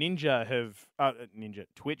 I mean,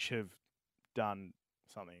 Twitch have done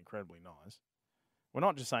something incredibly nice. We're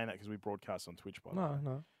not just saying that because we broadcast on Twitch, by the way.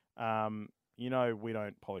 No. You know, we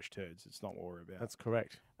don't polish turds. It's not what we're about. That's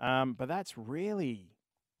correct. But that's really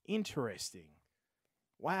interesting.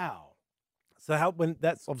 Wow. So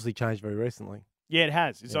that's obviously changed very recently. Yeah, it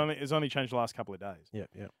has. It's Yeah. only changed the last couple of days. Yeah,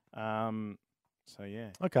 yeah. So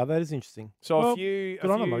yeah. Okay, that is interesting. So Well, a few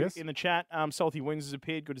good on 'em, I guess. in the chat. Salty Wins has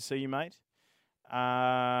appeared. Good to see you, mate.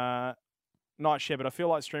 Night Shepherd. I feel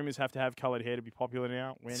like streamers have to have coloured hair to be popular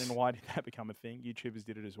now. When and why did that become a thing? YouTubers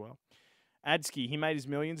did it as well. Adsky, he made his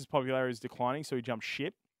millions. His popularity is declining, so he jumped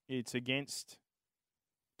ship. It's against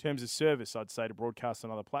terms of service, I'd say, to broadcast on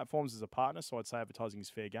other platforms as a partner. So I'd say advertising is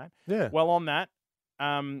fair game. Yeah. Well, on that,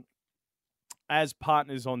 as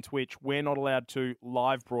partners on Twitch, we're not allowed to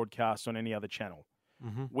live broadcast on any other channel.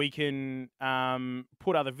 Mm-hmm. We can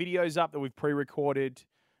put other videos up that we've pre-recorded.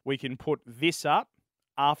 We can put this up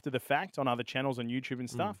after the fact on other channels on YouTube and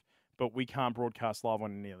stuff, but we can't broadcast live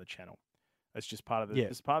on any other channel. That's just part of the,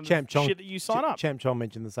 it's part of the shit that you sign up. Champ Chong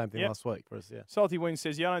mentioned the same thing Yep. last week for us, yeah. Salty Wing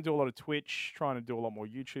says, yeah, I don't do a lot of Twitch, trying to do a lot more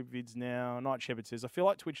YouTube vids now. Night Shepherd says, I feel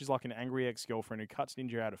like Twitch is like an angry ex-girlfriend who cuts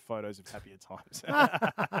Ninja out of photos of happier times.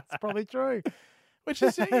 That's probably true. Which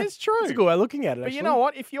is it's true. It's a good way of looking at it, But you know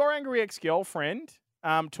what? If your angry ex-girlfriend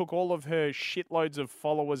took all of her shitloads of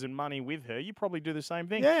followers and money with her, you probably do the same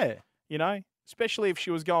thing. Yeah. You know? Especially if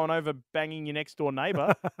she was going over banging your next door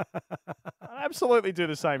neighbour. I'd absolutely do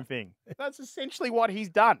the same thing. That's essentially what he's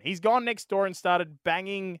done. He's gone next door and started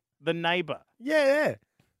banging the neighbour. Yeah.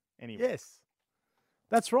 Anyway. Yes.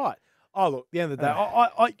 That's right. Oh, look, at the end of the day,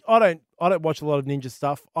 I don't watch a lot of Ninja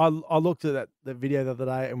stuff. I looked at that video the other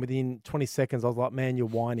day, and within 20 seconds, I was like, man, you're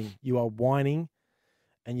whining. You are whining,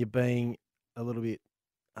 and you're being a little bit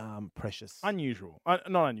precious. Unusual.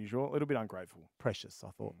 Not unusual. A little bit ungrateful. Precious,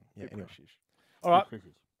 I thought. Yeah, Bit anyway. precious. All right. We've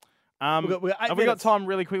got 8 have we got minutes. time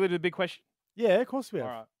really quickly to the big question? Yeah, of course we have.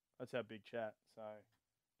 All right. That's our big chat. So,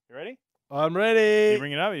 you ready? I'm ready. You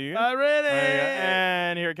bring it over, you? I'm ready. There you go.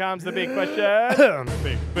 And here it comes, the big question.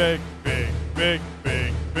 big.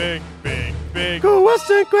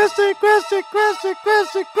 Question.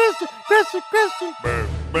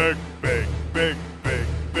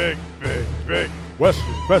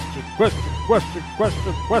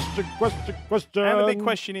 Question. And the big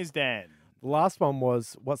question is, Dan. The last one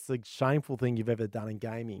was, what's the shameful thing you've ever done in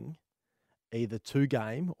gaming, either to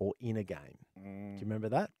game or in a game? Do you remember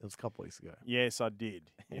that? It was a couple weeks ago. Yes, I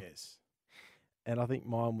did. Yes. And I think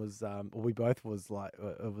mine was, we both was like,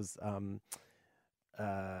 it was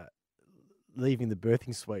leaving the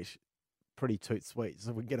birthing suite pretty toot sweet,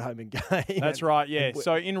 so we can get home and game. That's right. Yeah. and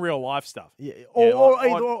So in real life stuff. Yeah, Yeah, or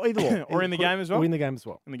like- either or in the game as well? Or in the game as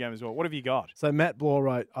well. In the game as well. What have you got? So Matt Bloor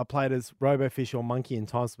wrote, I played as Robofish or Monkey in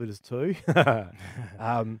Time Splitters 2. Here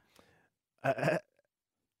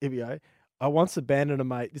we go. I once abandoned a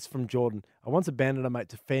mate. This is from Jordan. I once abandoned a mate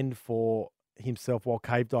to fend for himself while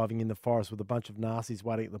cave diving in the forest with a bunch of nasties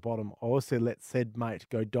waiting at the bottom. I also let said mate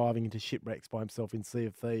go diving into shipwrecks by himself in Sea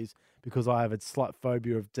of Thieves because I have a slight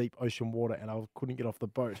phobia of deep ocean water and I couldn't get off the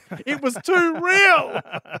boat. It was too real.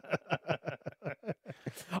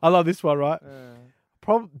 I love this one, right?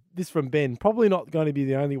 This from Ben. Probably not going to be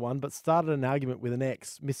the only one, but started an argument with an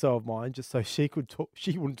ex-missile of mine just so she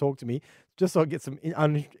wouldn't talk to me, just so I get some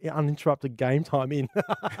uninterrupted game time in. So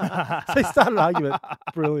he started an argument.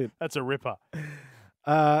 Brilliant. That's a ripper.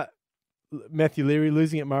 Matthew Leary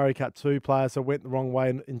losing at Mario Kart 2 player, so went the wrong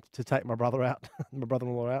way to take my brother out, my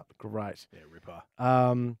brother-in-law out. Great. Yeah, ripper.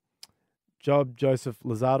 Job Joseph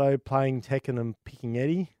Lozado playing Tekken and picking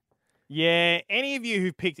Eddie. Yeah, any of you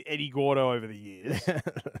who've picked Eddie Gordo over the years,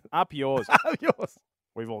 up yours. Yours.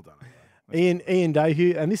 We've all done it. Ian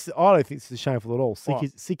Dayhue, and this I don't think this is shameful at all.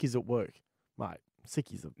 What? Sick is at work, mate.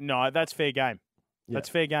 Sick is No, that's fair game. Yeah. That's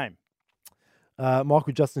fair game.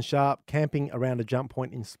 Michael Justin Sharp camping around a jump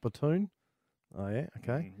point in Splatoon. Oh yeah,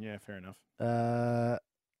 okay. Yeah, fair enough.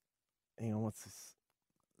 Hang on, what's this?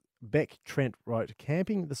 Beck Trent wrote,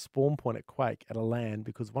 camping the spawn point at Quake at a LAN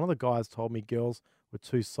because one of the guys told me girls were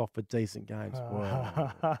too soft for decent games.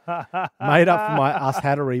 Whoa. Made up for my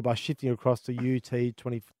us-hattery by shifting across to UT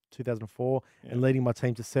 2004 and leading my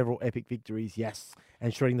team to several epic victories, yes,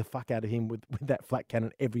 and shredding the fuck out of him with that flat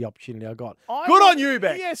cannon every opportunity I got. Good on you,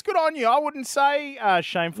 Beck. Yes, good on you. I wouldn't say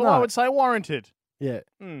shameful. No. I would say warranted. Yeah.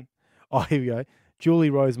 Mm. Oh, here we go.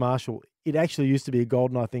 Julie Rose Marshall. It actually used to be a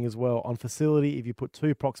GoldenEye thing as well. On facility, if you put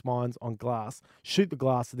 2 prox mines on glass, shoot the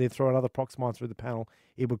glass, and then throw another prox mine through the panel,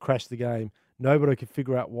 it would crash the game. Nobody could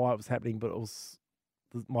figure out why it was happening, but it was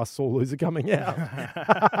my sore loser coming out.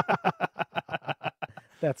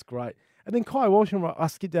 That's great. And then Kai Walsham, I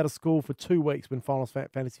skipped out of school for 2 weeks when Final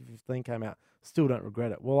Fantasy 15 came out. Still don't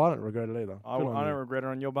regret it. Well, I don't regret it either. I don't regret it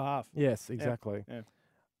on your behalf. Yes, exactly. Yeah.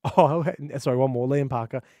 Oh, sorry, one more. Liam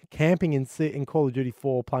Parker. Camping in Call of Duty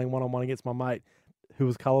 4, playing one-on-one against my mate who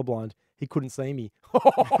was colourblind. He couldn't see me.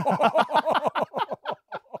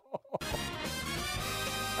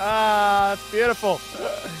 It's beautiful.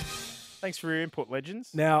 Thanks for your input,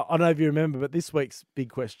 legends. Now, I don't know if you remember, but this week's big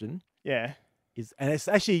question Yeah. is, and it's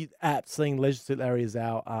actually apt seeing Legend Suit Larry as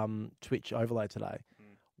our Twitch overlay today.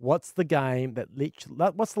 What's the game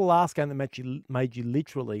what's the last game that made you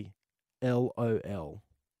literally LOL?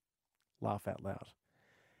 Laugh out loud.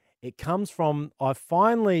 It comes from, I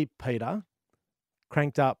finally, Peter,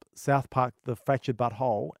 cranked up South Park, The Fractured But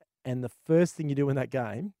Whole, and the first thing you do in that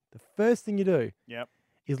game, Yep.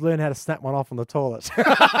 is learn how to snap one off on the toilet.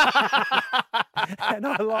 And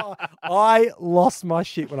I lost my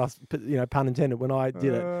shit when pun intended, when I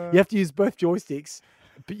did it. You have to use both joysticks,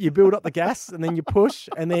 but you build up the gas and then you push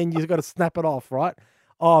and then you've got to snap it off, right?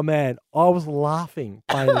 Oh man, I was laughing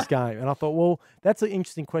playing this game, and I thought, well, that's an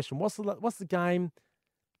interesting question. What's the game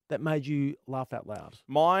that made you laugh out loud?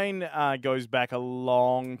 Mine goes back a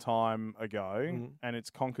long time ago, and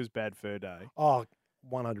it's Conker's Bad Fur Day. Oh,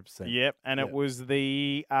 100%. Yep, and it was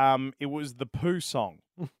the poo song.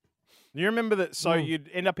 Do you remember that? So you'd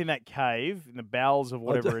end up in that cave in the bowels of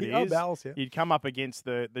whatever it is. Oh, bowels, yeah. You'd come up against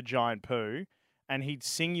the giant poo, and he'd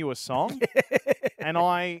sing you a song. And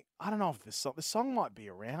I don't know if the song might be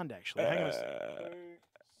around actually. Hang on a second. Poo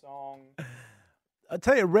song. I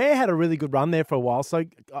tell you, Rare had a really good run there for a while. So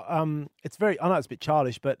it's I know it's a bit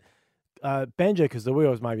childish, but Banjo-Kazooie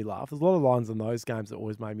always made me laugh. There's a lot of lines in those games that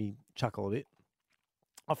always made me chuckle a bit.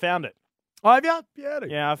 I found it. Oh, have you?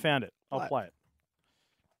 Yeah, I found it. I'll play it.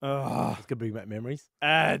 It's going to bring back memories.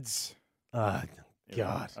 Ads. Oh,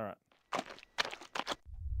 God. All right.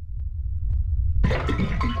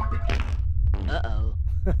 Uh-oh.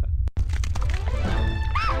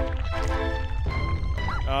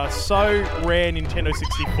 So rare Nintendo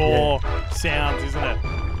 64 sounds, isn't it?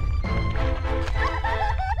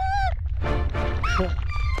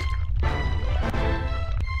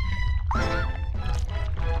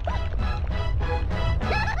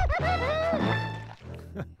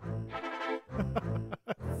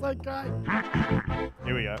 So great.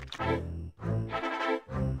 Here we go.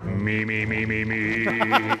 Me, me, me, me, me.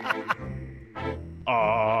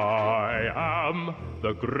 I am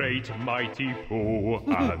the great mighty Pooh,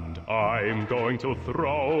 and I'm going to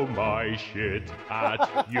throw my shit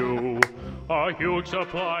at you. A huge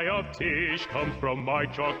supply of tish comes from my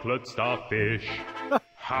chocolate starfish.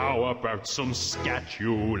 How about some scat,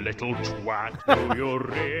 you little twat? Do you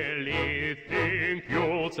really think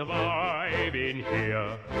you'll survive in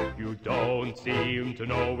here? You don't seem to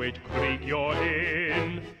know which creek you're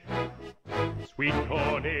in. Sweet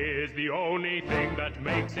corn is the only thing that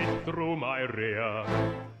makes it through my rear.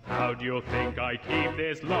 How do you think I keep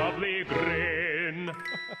this lovely grin?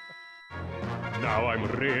 Now I'm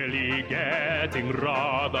really getting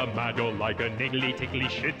rather mad. You're like a niggly, tickly,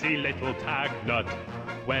 shitty little tag nut.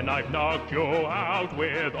 When I've knocked you out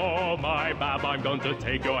with all my bab, I'm going to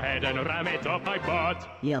take your head and ram it up my butt.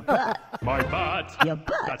 Your butt. My butt. Your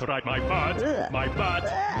butt. That's right, my butt. Ugh. My butt.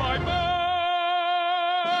 My butt!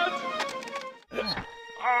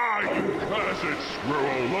 Ah, you cursed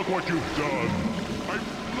squirrel, look what you've done. I'm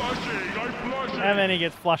flushing. And then he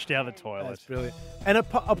gets flushed down the toilet. That's brilliant. And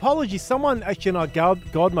apologies, someone actually in our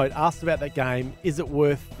God mode asked about that game. Is it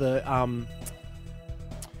worth the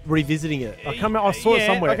revisiting it? I saw it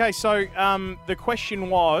somewhere. Okay, so the question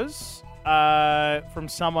was from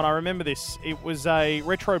someone, I remember this. It was a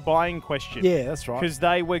retro buying question. Yeah, that's right. Because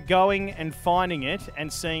they were going and finding it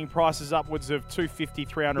and seeing prices upwards of $250,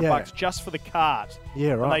 $300 bucks just for the cart.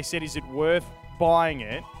 Yeah, right. And they said, is it worth buying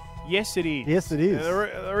it? Yes, it is. Yes, it is.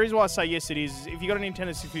 The reason why I say yes, it is if you've got an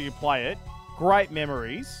Nintendo 64, you play it. Great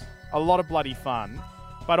memories, a lot of bloody fun.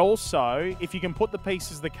 But also, if you can put the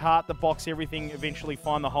pieces, the cart, the box, everything, eventually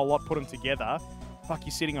find the whole lot, put them together, fuck,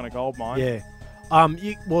 you're sitting on a gold mine. Yeah.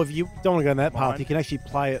 If you don't want to go on that path, you can actually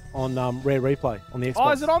play it on Rare Replay on the Xbox.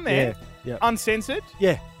 Oh, is it on there? Yeah. Uncensored?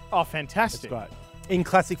 Yeah. Oh, fantastic. That's great. In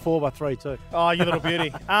classic 4x3 too. Oh, you little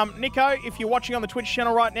beauty. Nico, if you're watching on the Twitch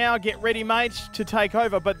channel right now, get ready, mate, to take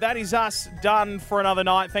over. But that is us done for another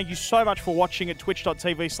night. Thank you so much for watching at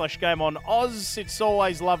twitch.tv/GameOnOz. It's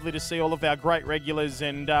always lovely to see all of our great regulars,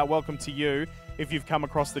 and welcome to you if you've come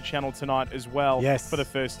across the channel tonight as well for the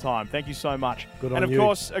first time. Thank you so much. Good on you. And, of you.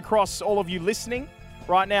 course, across all of you listening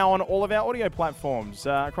right now on all of our audio platforms,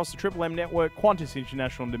 across the Triple M Network, Qantas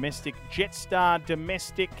International and Domestic, Jetstar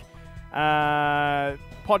Domestic,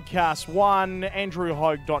 Podcast One,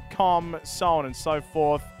 AndrewHogue.com, so on and so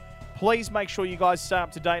forth. Please make sure you guys stay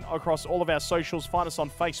up to date across all of our socials. Find us on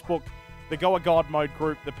Facebook, the Go a God Mode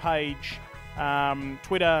group, the page,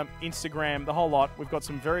 Twitter, Instagram, the whole lot. We've got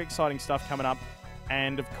some very exciting stuff coming up.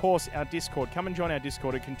 And, of course, our Discord. Come and join our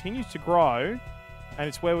Discord. It continues to grow, and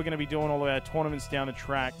it's where we're going to be doing all of our tournaments down the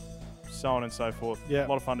track, so on and so forth. Yeah. A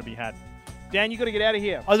lot of fun to be had. Dan, you got to get out of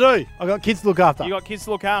here. I do. I got kids to look after. You got kids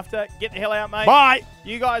to look after. Get the hell out, mate. Bye.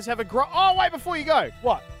 You guys have a great... Oh, wait, before you go.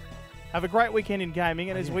 What? Have a great weekend in gaming,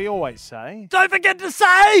 and as we always say... Don't forget to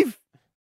save!